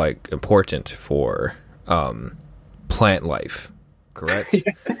kind of like important for plant life, correct?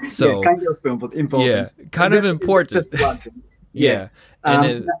 So kind of important. Yeah, kind of important. Just one thing. Yeah. Now,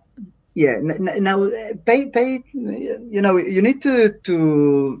 pay. You need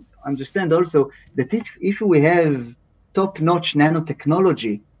to understand also that if we have top-notch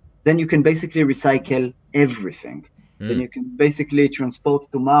nanotechnology, then you can basically recycle everything. Then you can basically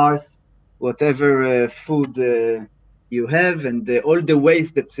transport to Mars whatever food you have, and all the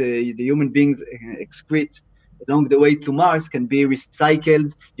waste that the human beings excrete along the way to Mars can be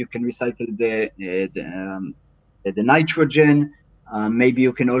recycled. You can recycle the nitrogen. Maybe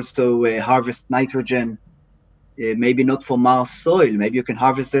you can also harvest nitrogen. Maybe not from Mars soil. Maybe you can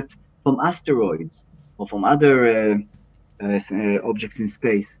harvest it from asteroids or from other objects in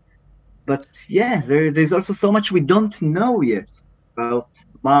space. But yeah, there's also so much we don't know yet about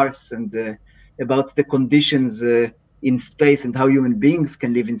Mars and about the conditions in space and how human beings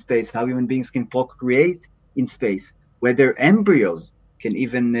can live in space, how human beings can procreate in space, whether embryos can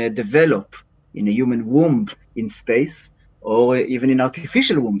even develop in a human womb in space or even in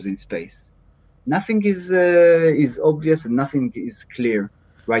artificial wombs in space. Nothing is obvious and nothing is clear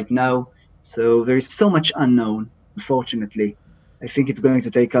right now. So there is so much unknown, unfortunately. I think it's going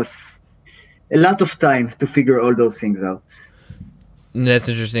to take us a lot of time to figure all those things out. And that's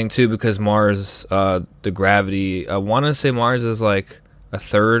interesting too, because Mars, the gravity, I want to say Mars is like a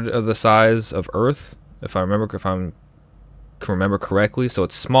third of the size of Earth, if I can remember correctly. So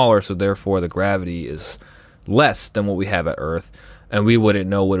it's smaller, so therefore the gravity is less than what we have at Earth, and we wouldn't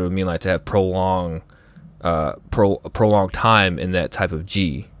know what it would mean like to have prolonged time in that type of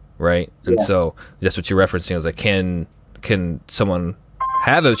G, right? And so that's what you're referencing. Is like, can someone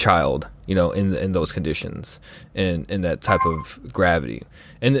have a child, in those conditions, in that type of gravity?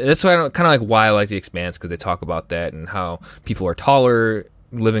 And that's why why I like The Expanse, because they talk about that and how people are taller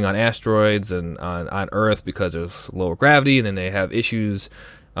living on asteroids and on Earth because there's lower gravity, and then they have issues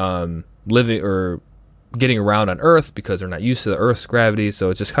living or getting around on Earth because they're not used to the Earth's gravity. So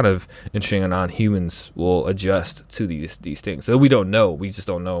it's just kind of interesting on humans will adjust to these things. So we don't know. We just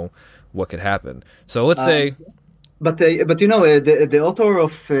don't know what could happen. So let's say. But the author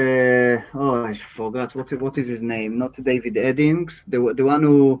of I forgot what is his name? Not David Eddings, the one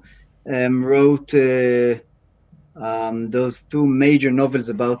who wrote those two major novels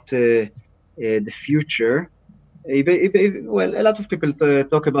about the future. Well, a lot of people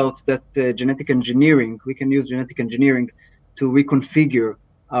talk about that genetic engineering. We can use genetic engineering to reconfigure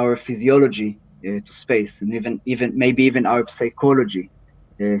our physiology to space, and maybe even our psychology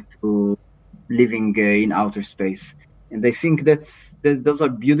to living in outer space. And I think those are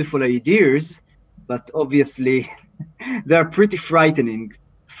beautiful ideas, but obviously they are pretty frightening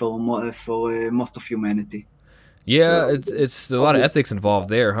for most of humanity. Yeah, it's a lot of ethics involved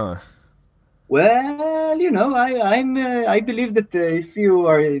there, huh? Well, I believe that if you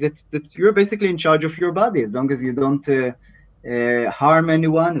are that you're basically in charge of your body, as long as you don't harm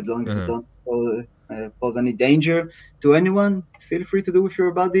anyone, as long as you don't pose any danger to anyone, feel free to do with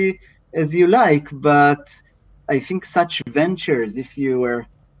your body as you like. But I think such ventures, if you were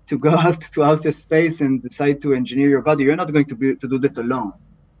to go out to outer space and decide to engineer your body, you're not going to do that alone.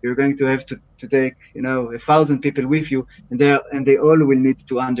 You're going to have to take 1,000 people with you, and they all will need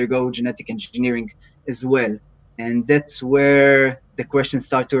to undergo genetic engineering as well. And that's where the questions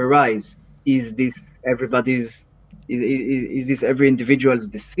start to arise: is this everybody's? Is this every individual's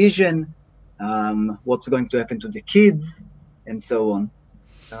decision? What's going to happen to the kids, and so on?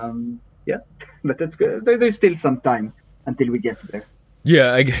 But that's good. There's still some time until we get there.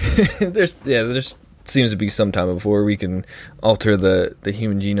 Yeah, there's seems to be some time before we can alter the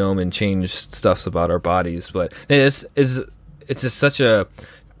human genome and change stuff about our bodies. But it's just such a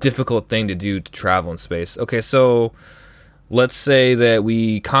difficult thing to do, to travel in space. Okay, so let's say that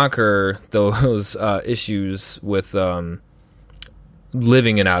we conquer those issues with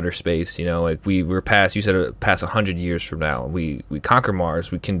living in outer space. Like we're past, you said, past 100 years from now, we conquer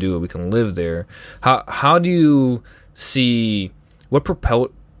Mars. We can do it. We can live there. How do you see what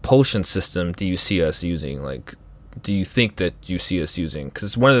propulsion system do you see us using? Like, do you think that you see us using?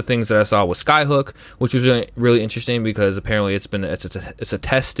 Because one of the things that I saw was Skyhook, which was really, really interesting because apparently it's a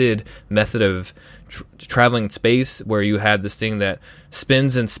tested method of traveling in space where you have this thing that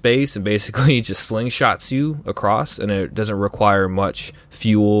spins in space and basically just slingshots you across, and it doesn't require much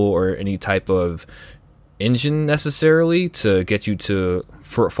fuel or any type of engine necessarily to get you to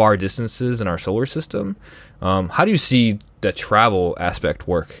far distances in our solar system. How do you see the travel aspect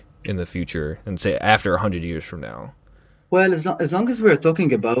work in the future, and say after 100 years from now? Well, as long as we're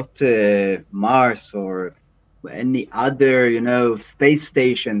talking about Mars or any other, space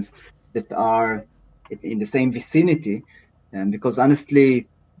stations that are in the same vicinity, and because honestly,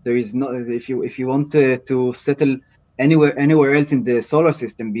 there is no, if you want to settle anywhere else in the solar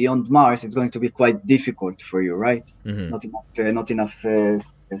system beyond Mars, it's going to be quite difficult for you, right? Mm-hmm. Not enough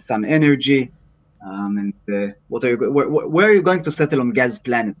sun energy. And where are you going to settle on gas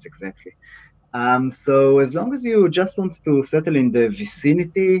planets exactly? So as long as you just want to settle in the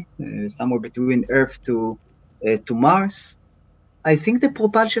vicinity, somewhere between Earth to Mars, I think the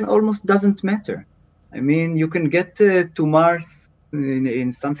propulsion almost doesn't matter. I mean, you can get to Mars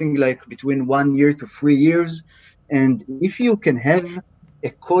in something like between 1 year to 3 years, and if you can have a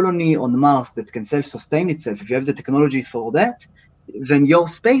colony on Mars that can self-sustain itself, if you have the technology for that, then your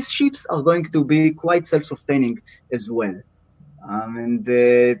spaceships are going to be quite self-sustaining as well. And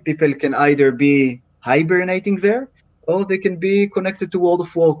people can either be hibernating there, or they can be connected to World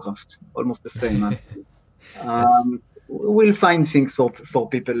of Warcraft, almost the same, honestly. We'll find things for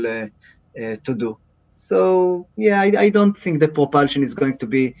people to do. So, yeah, I don't think the propulsion is going to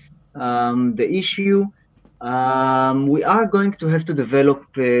be the issue. We are going to have to develop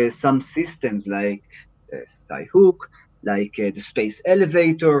some systems like Skyhook, like the space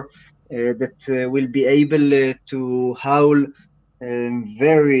elevator that will be able to haul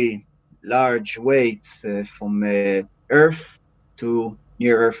very large weights from Earth to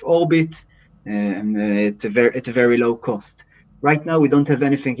near-Earth orbit at a very low cost. Right now, we don't have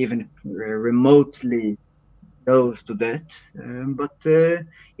anything even remotely close to that. But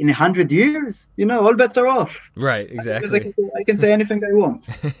in 100 years, all bets are off. Right, exactly. I can say anything I want.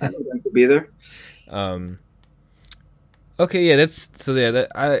 I'm not going to be there. Okay, yeah, there's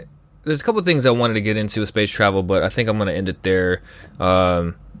a couple of things I wanted to get into with space travel, but I think I'm going to end it there.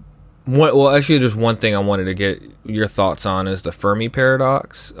 Actually, there's one thing I wanted to get your thoughts on is the Fermi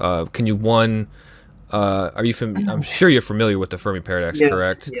paradox. Can you I'm sure you're familiar with the Fermi paradox, yes,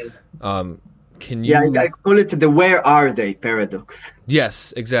 correct? Yes. Can you? Yeah, I call it the "where are they" paradox.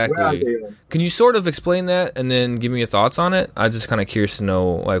 Yes, exactly. Can you sort of explain that and then give me your thoughts on it? I'm just kind of curious to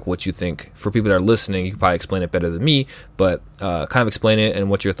know like what you think. For people that are listening, you can probably explain it better than me, but kind of explain it and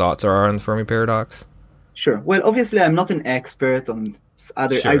what your thoughts are on the Fermi paradox. Sure. Well, obviously, I'm not an expert on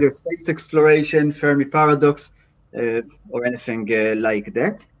either space exploration, Fermi paradox, or anything like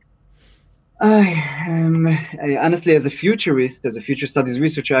that. Honestly, as a futurist, as a future studies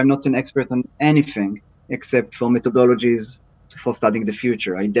researcher, I'm not an expert on anything except for methodologies for studying the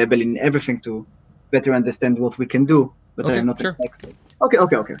future. I dabble in everything to better understand what we can do, but I'm not an expert.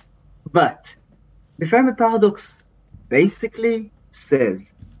 Okay. But the Fermi paradox basically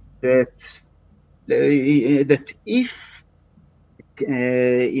says that if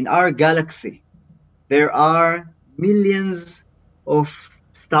in our galaxy there are millions of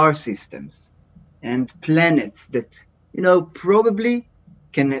star systems and planets that probably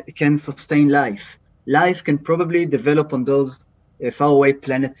can sustain life. Life can probably develop on those faraway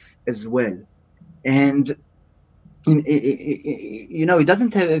planets as well, and life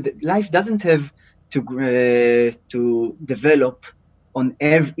doesn't have to develop on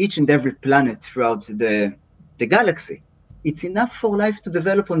each and every planet throughout the galaxy. It's enough for life to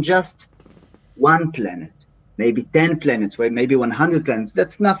develop on just one planet. Maybe 10 planets, right? Maybe 100 planets.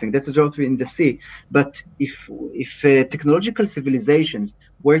 That's nothing. That's a drop in the sea. But if technological civilizations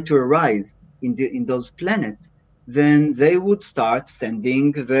were to arise in those planets, then they would start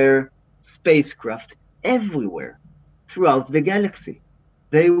sending their spacecraft everywhere throughout the galaxy.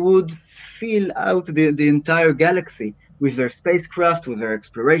 They would fill out the entire galaxy with their spacecraft, with their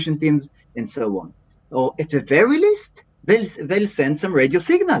exploration teams, and so on. Or at the very least, they'll send some radio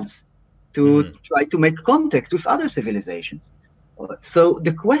signals to try to make contact with other civilizations. So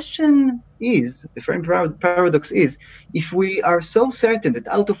the question is, the Fermi paradox is, if we are so certain that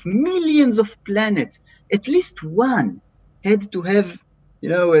out of millions of planets, at least one had to have,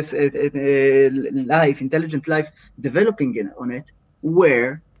 intelligent life developing on it,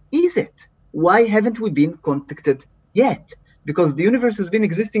 where is it? Why haven't we been contacted yet? Because the universe has been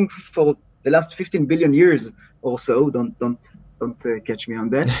existing for the last 15 billion years or so. Don't Don't catch me on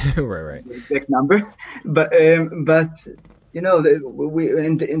that. Right. The exact number, but you know,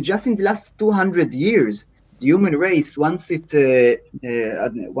 and just in the last 200 years, the human race, once it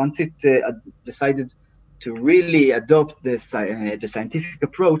decided to really adopt the scientific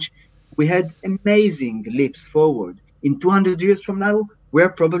approach, we had amazing leaps forward. In 200 years from now, we're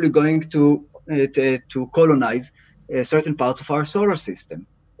probably going to colonize certain parts of our solar system.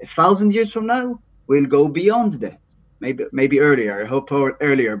 1,000 years from now, we'll go beyond that. Maybe earlier. I hope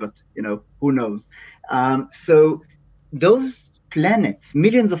earlier, but you know, who knows? So those planets,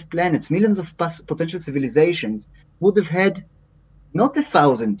 millions of potential civilizations, would have had not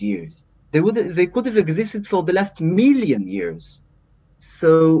 1,000 years. They could have existed for the last million years.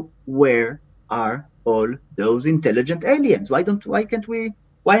 So where are all those intelligent aliens? Why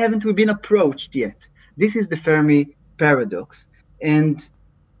haven't we been approached yet? This is the Fermi paradox. And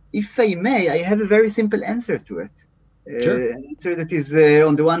if I may, I have a very simple answer to it. Sure. An answer that is,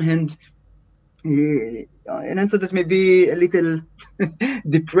 on the one hand, an answer that may be a little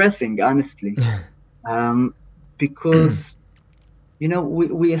depressing, honestly, because you know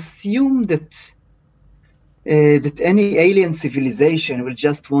we assume that any alien civilization will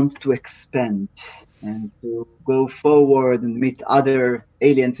just want to expand and to go forward and meet other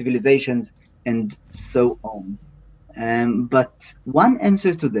alien civilizations and so on. But one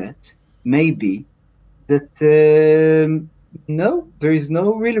answer to that may be that no, there is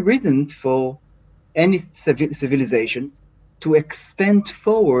no real reason for any civilization to expand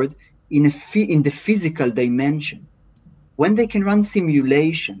forward in the physical dimension. When they can run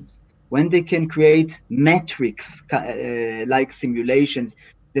simulations, when they can create metrics like simulations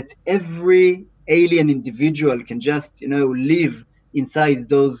that every alien individual can just, you know, live inside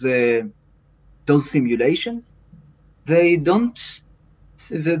those simulations, they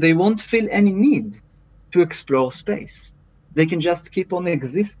won't feel any need to explore space. They can just keep on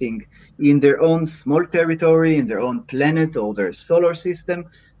existing in their own small territory, in their own planet or their solar system,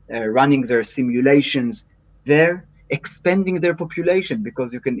 running their simulations there, expanding their population,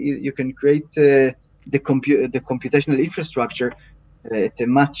 because you can create the computational infrastructure at a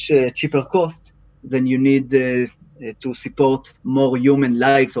much cheaper cost than you need to support more human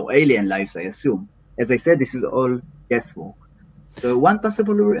lives or alien lives, I assume. As I said, this is all guesswork. So one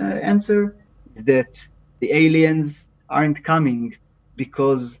possible answer is that the aliens aren't coming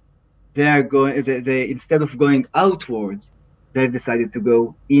because they instead of going outwards, they've decided to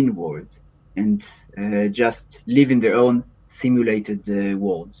go inwards and just live in their own simulated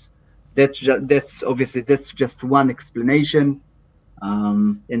worlds. That's just one explanation.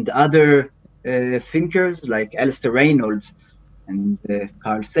 And other thinkers like Alistair Reynolds and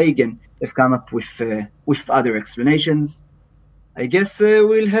Carl Sagan have come up with other explanations. I guess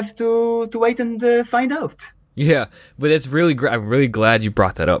we'll have to wait and find out. Yeah, but it's really I'm really glad you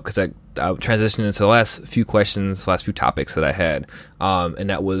brought that up, because I transitioned into the last few topics that I had, and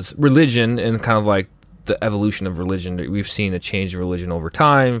that was religion and kind of like the evolution of religion. We've seen a change in religion over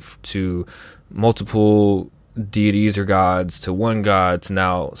time to multiple deities or gods to one god to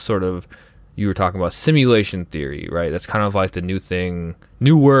now sort of, you were talking about simulation theory, right? That's kind of like the newer thing.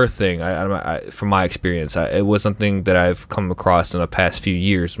 From my experience, it was something that I've come across in the past few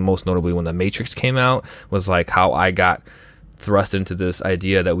years, most notably when The Matrix came out, was like how I got thrust into this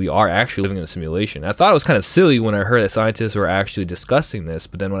idea that we are actually living in a simulation. I thought it was kind of silly when I heard that scientists were actually discussing this,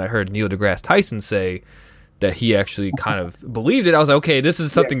 but then when I heard Neil deGrasse Tyson say that he actually kind of believed it, I was like, okay, this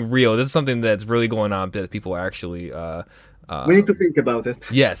is something real. This is something that's really going on, that people are actually... we need to think about it.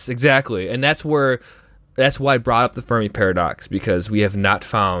 Yes, exactly. And that's why I brought up the Fermi paradox, because we have not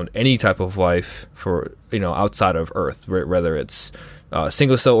found any type of life for, outside of Earth, whether it's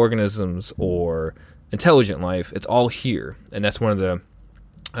single cell organisms or intelligent life. It's all here, and that's one of the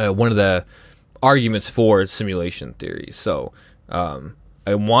arguments for simulation theory. So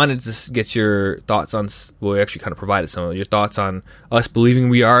I wanted to get your thoughts on. Well, we actually kind of provided some of your thoughts on us believing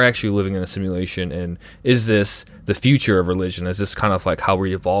we are actually living in a simulation, and is this the future of religion? Is this kind of like how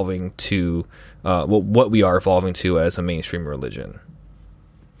we're evolving to what we are evolving to as a mainstream religion?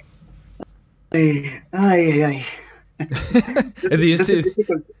 Too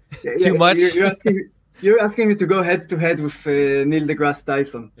much? You're asking me to go head to head with Neil deGrasse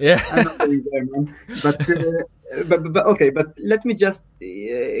Tyson. Yeah. I'm not going there, man. But okay, but let me just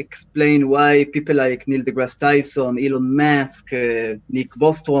explain why people like Neil deGrasse Tyson, Elon Musk, Nick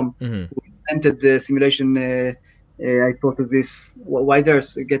Bostrom, who invented the simulation hypothesis, why they're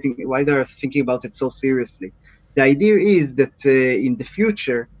thinking about it so seriously. The idea is that in the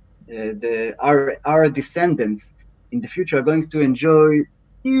future, our descendants in the future are going to enjoy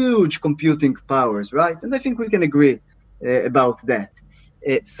huge computing powers, right? And I think we can agree about that.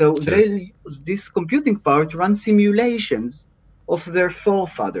 So Sure. they'll use this computing power to run simulations of their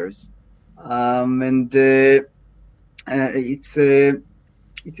forefathers, and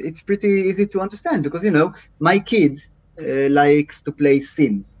it's pretty easy to understand because my kid likes to play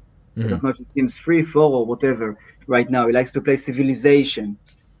Sims. I Hmm. don't know if it's Sims 3, 4, or whatever right now. He likes to play Civilization.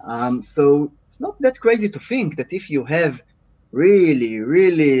 So it's not that crazy to think that if you have really,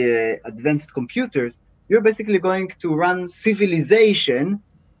 really advanced computers, you're basically going to run Civilization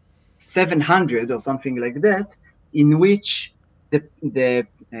 700 or something like that, in which the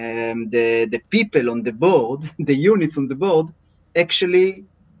people on the board, the units on the board, actually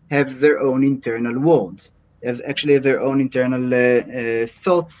have their own internal worlds, actually have their own internal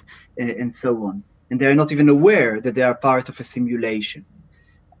thoughts, and so on. And they're not even aware that they are part of a simulation.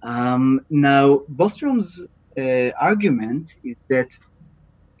 Now, Bostrom's argument is that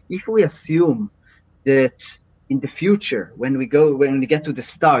if we assume that in the future, when we get to the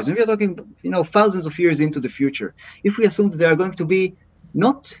stars, and we are talking, thousands of years into the future, if we assume that there are going to be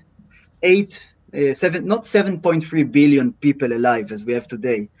not 7.3 billion people alive as we have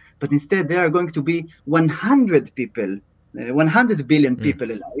today, but instead there are going to be 100 billion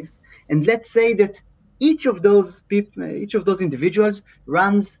people alive, and let's say that each of those individuals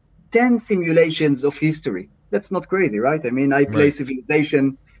runs 10 simulations of history. That's not crazy, right? I mean, I play Right.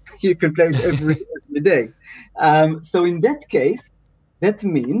 Civilization. You can play it every day. So in that case, that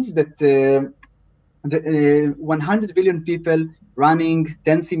means that the 100 billion people running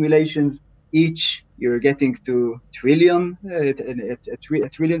 10 simulations each, you're getting to a trillion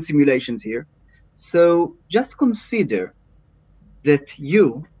simulations here. So just consider that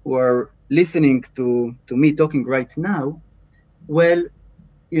you who are listening to me talking right now, well,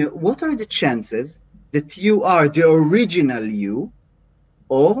 what are the chances that you are the original you,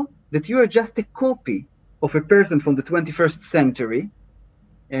 or that you are just a copy of a person from the 21st century,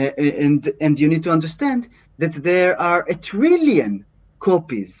 and you need to understand that there are a trillion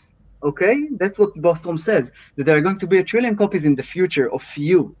copies. Okay, that's what Bostrom says, that there are going to be a trillion copies in the future of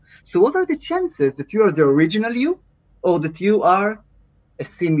you. So what are the chances that you are the original you, or that you are a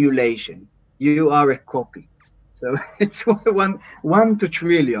simulation? You are a copy. So it's one to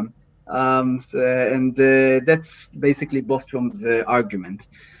trillion. And that's basically Bostrom's argument.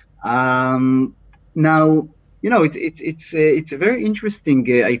 Now, it's a very interesting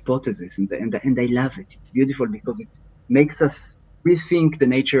hypothesis, and I love it. It's beautiful because it makes us rethink the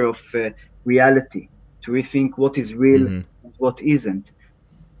nature of reality, to rethink what is real Hmm. and what isn't.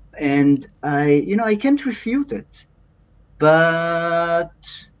 And I can't refute it, but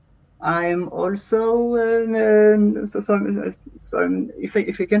I'm also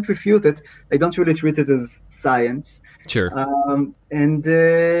if I can't refute it, I don't really treat it as science. Sure. And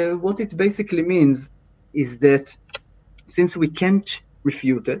what it basically means is that since we can't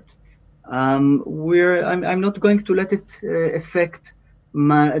refute it, I'm not going to let it affect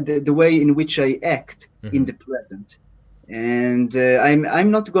the way in which I act in Hmm. the present, and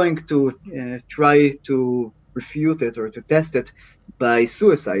I'm not going to try to refute it or to test it by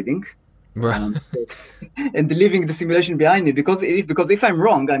suiciding, Right. and leaving the simulation behind me, because if I'm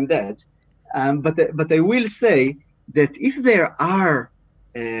wrong, I'm dead. But I will say that if there are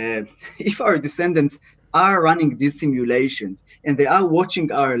if our descendants are running these simulations and they are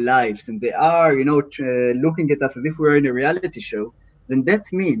watching our lives and they are looking at us as if we're in a reality show, then that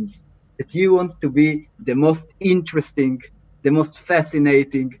means that you want to be the most interesting, the most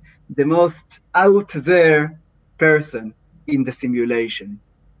fascinating, the most out there person in the simulation.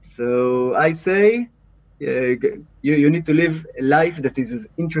 So I say, you need to live a life that is as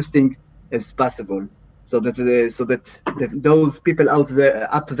interesting as possible, so that those people up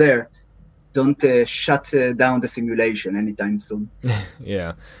there don't shut down the simulation anytime soon.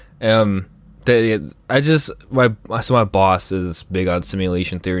 Yeah. Um, my boss is big on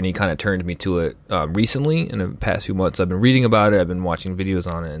simulation theory, and he kind of turned me to it recently. In the past few months, I've been reading about it. I've been watching videos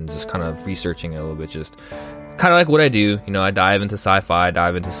on it, and just kind of researching it a little bit. Just kind of like what I do. I dive into sci-fi, I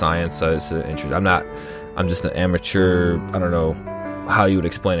dive into science. So it's interesting. I'm just an amateur. I don't know how you would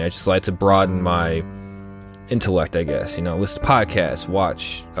explain it. I just like to broaden my intellect, I guess. Listen to podcasts,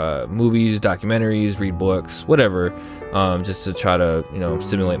 watch movies, documentaries, read books, whatever, just to try to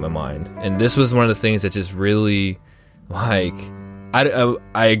stimulate my mind. And this was one of the things that just really, like, I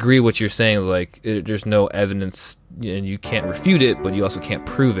agree what you're saying. Like, there's no evidence, and you can't refute it, but you also can't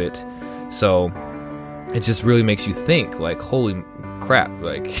prove it. So it just really makes you think, like, holy crap,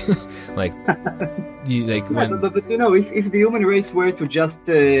 like like you like Yeah, when but if the human race were to just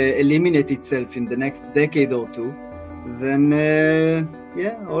eliminate itself in the next decade or two, then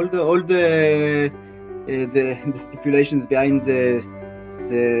all the the stipulations behind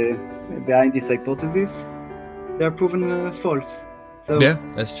behind this hypothesis, they're proven false. So yeah,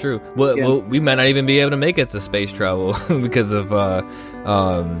 that's true. Well, we might not even be able to make it to space travel because of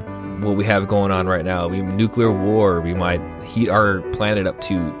what we have going on right now. Nuclear war. We might heat our planet up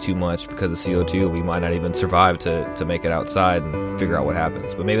too much because of CO2. We might not even survive to make it outside and figure out what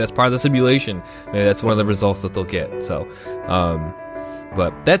happens. But maybe that's part of the simulation. Maybe that's one of the results that they'll get. So,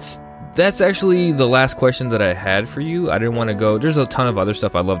 but that's actually the last question that I had for you. I didn't want to go. There's a ton of other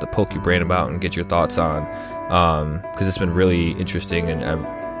stuff I'd love to poke your brain about and get your thoughts on, because it's been really interesting, and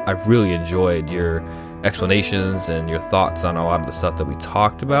I've really enjoyed your explanations and your thoughts on a lot of the stuff that we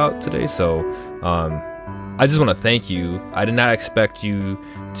talked about today. So I just want to thank you. I did not expect you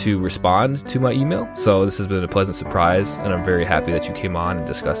to respond to my email, so this has been a pleasant surprise, and I'm very happy that you came on and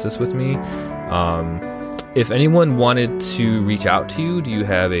discussed this with me. If anyone wanted to reach out to you, do you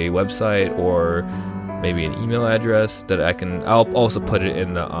have a website or maybe an email address that I'll also put it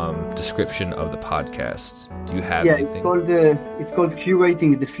in the description of the podcast. Do you have anything? It's called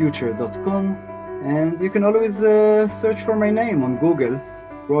curatingthefuture.com, and you can always search for my name on Google,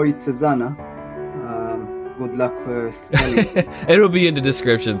 Roey Tzezana. Good luck spelling. It'll be in the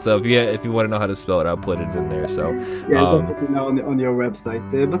description, so if you want to know how to spell it, I'll put it in there. So just put it on your website.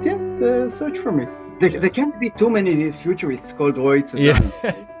 But search for me. There can't be too many futurists called Roey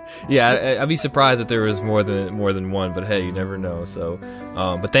Tzezana. Yeah, I'd be surprised if there was more than one. But hey, you never know. So,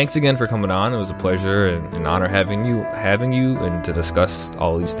 but thanks again for coming on. It was a pleasure and an honor having you, and to discuss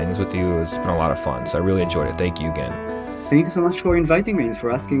all these things with you. It's been a lot of fun. So I really enjoyed it. Thank you again. Thank you so much for inviting me and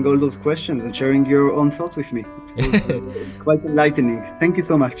for asking all those questions and sharing your own thoughts with me. It was quite enlightening. Thank you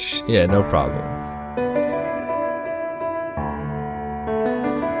so much. Yeah, no problem.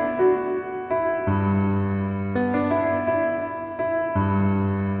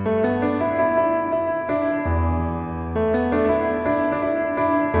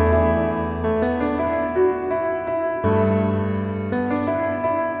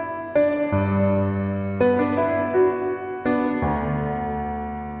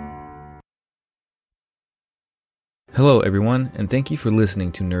 Hello, everyone, and thank you for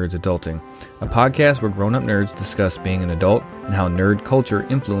listening to Nerds Adulting, a podcast where grown-up nerds discuss being an adult and how nerd culture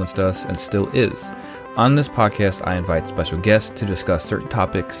influenced us and still is. On this podcast, I invite special guests to discuss certain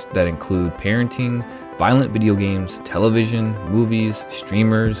topics that include parenting, violent video games, television, movies,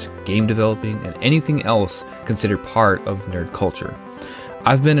 streamers, game developing, and anything else considered part of nerd culture.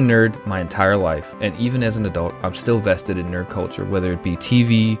 I've been a nerd my entire life, and even as an adult, I'm still vested in nerd culture, whether it be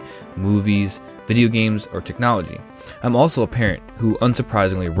TV, movies, video games, or technology. I'm also a parent who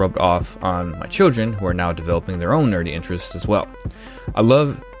unsurprisingly rubbed off on my children, who are now developing their own nerdy interests as well. I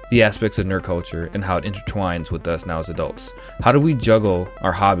love the aspects of nerd culture and how it intertwines with us now as adults. How do we juggle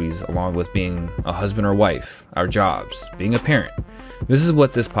our hobbies along with being a husband or wife, our jobs, being a parent? This is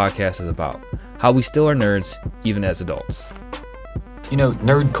what this podcast is about. How we still are nerds even as adults. You know,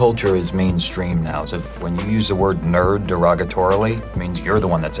 nerd culture is mainstream now, so when you use the word nerd derogatorily, it means you're the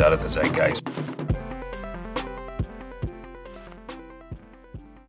one that's out of the zeitgeist.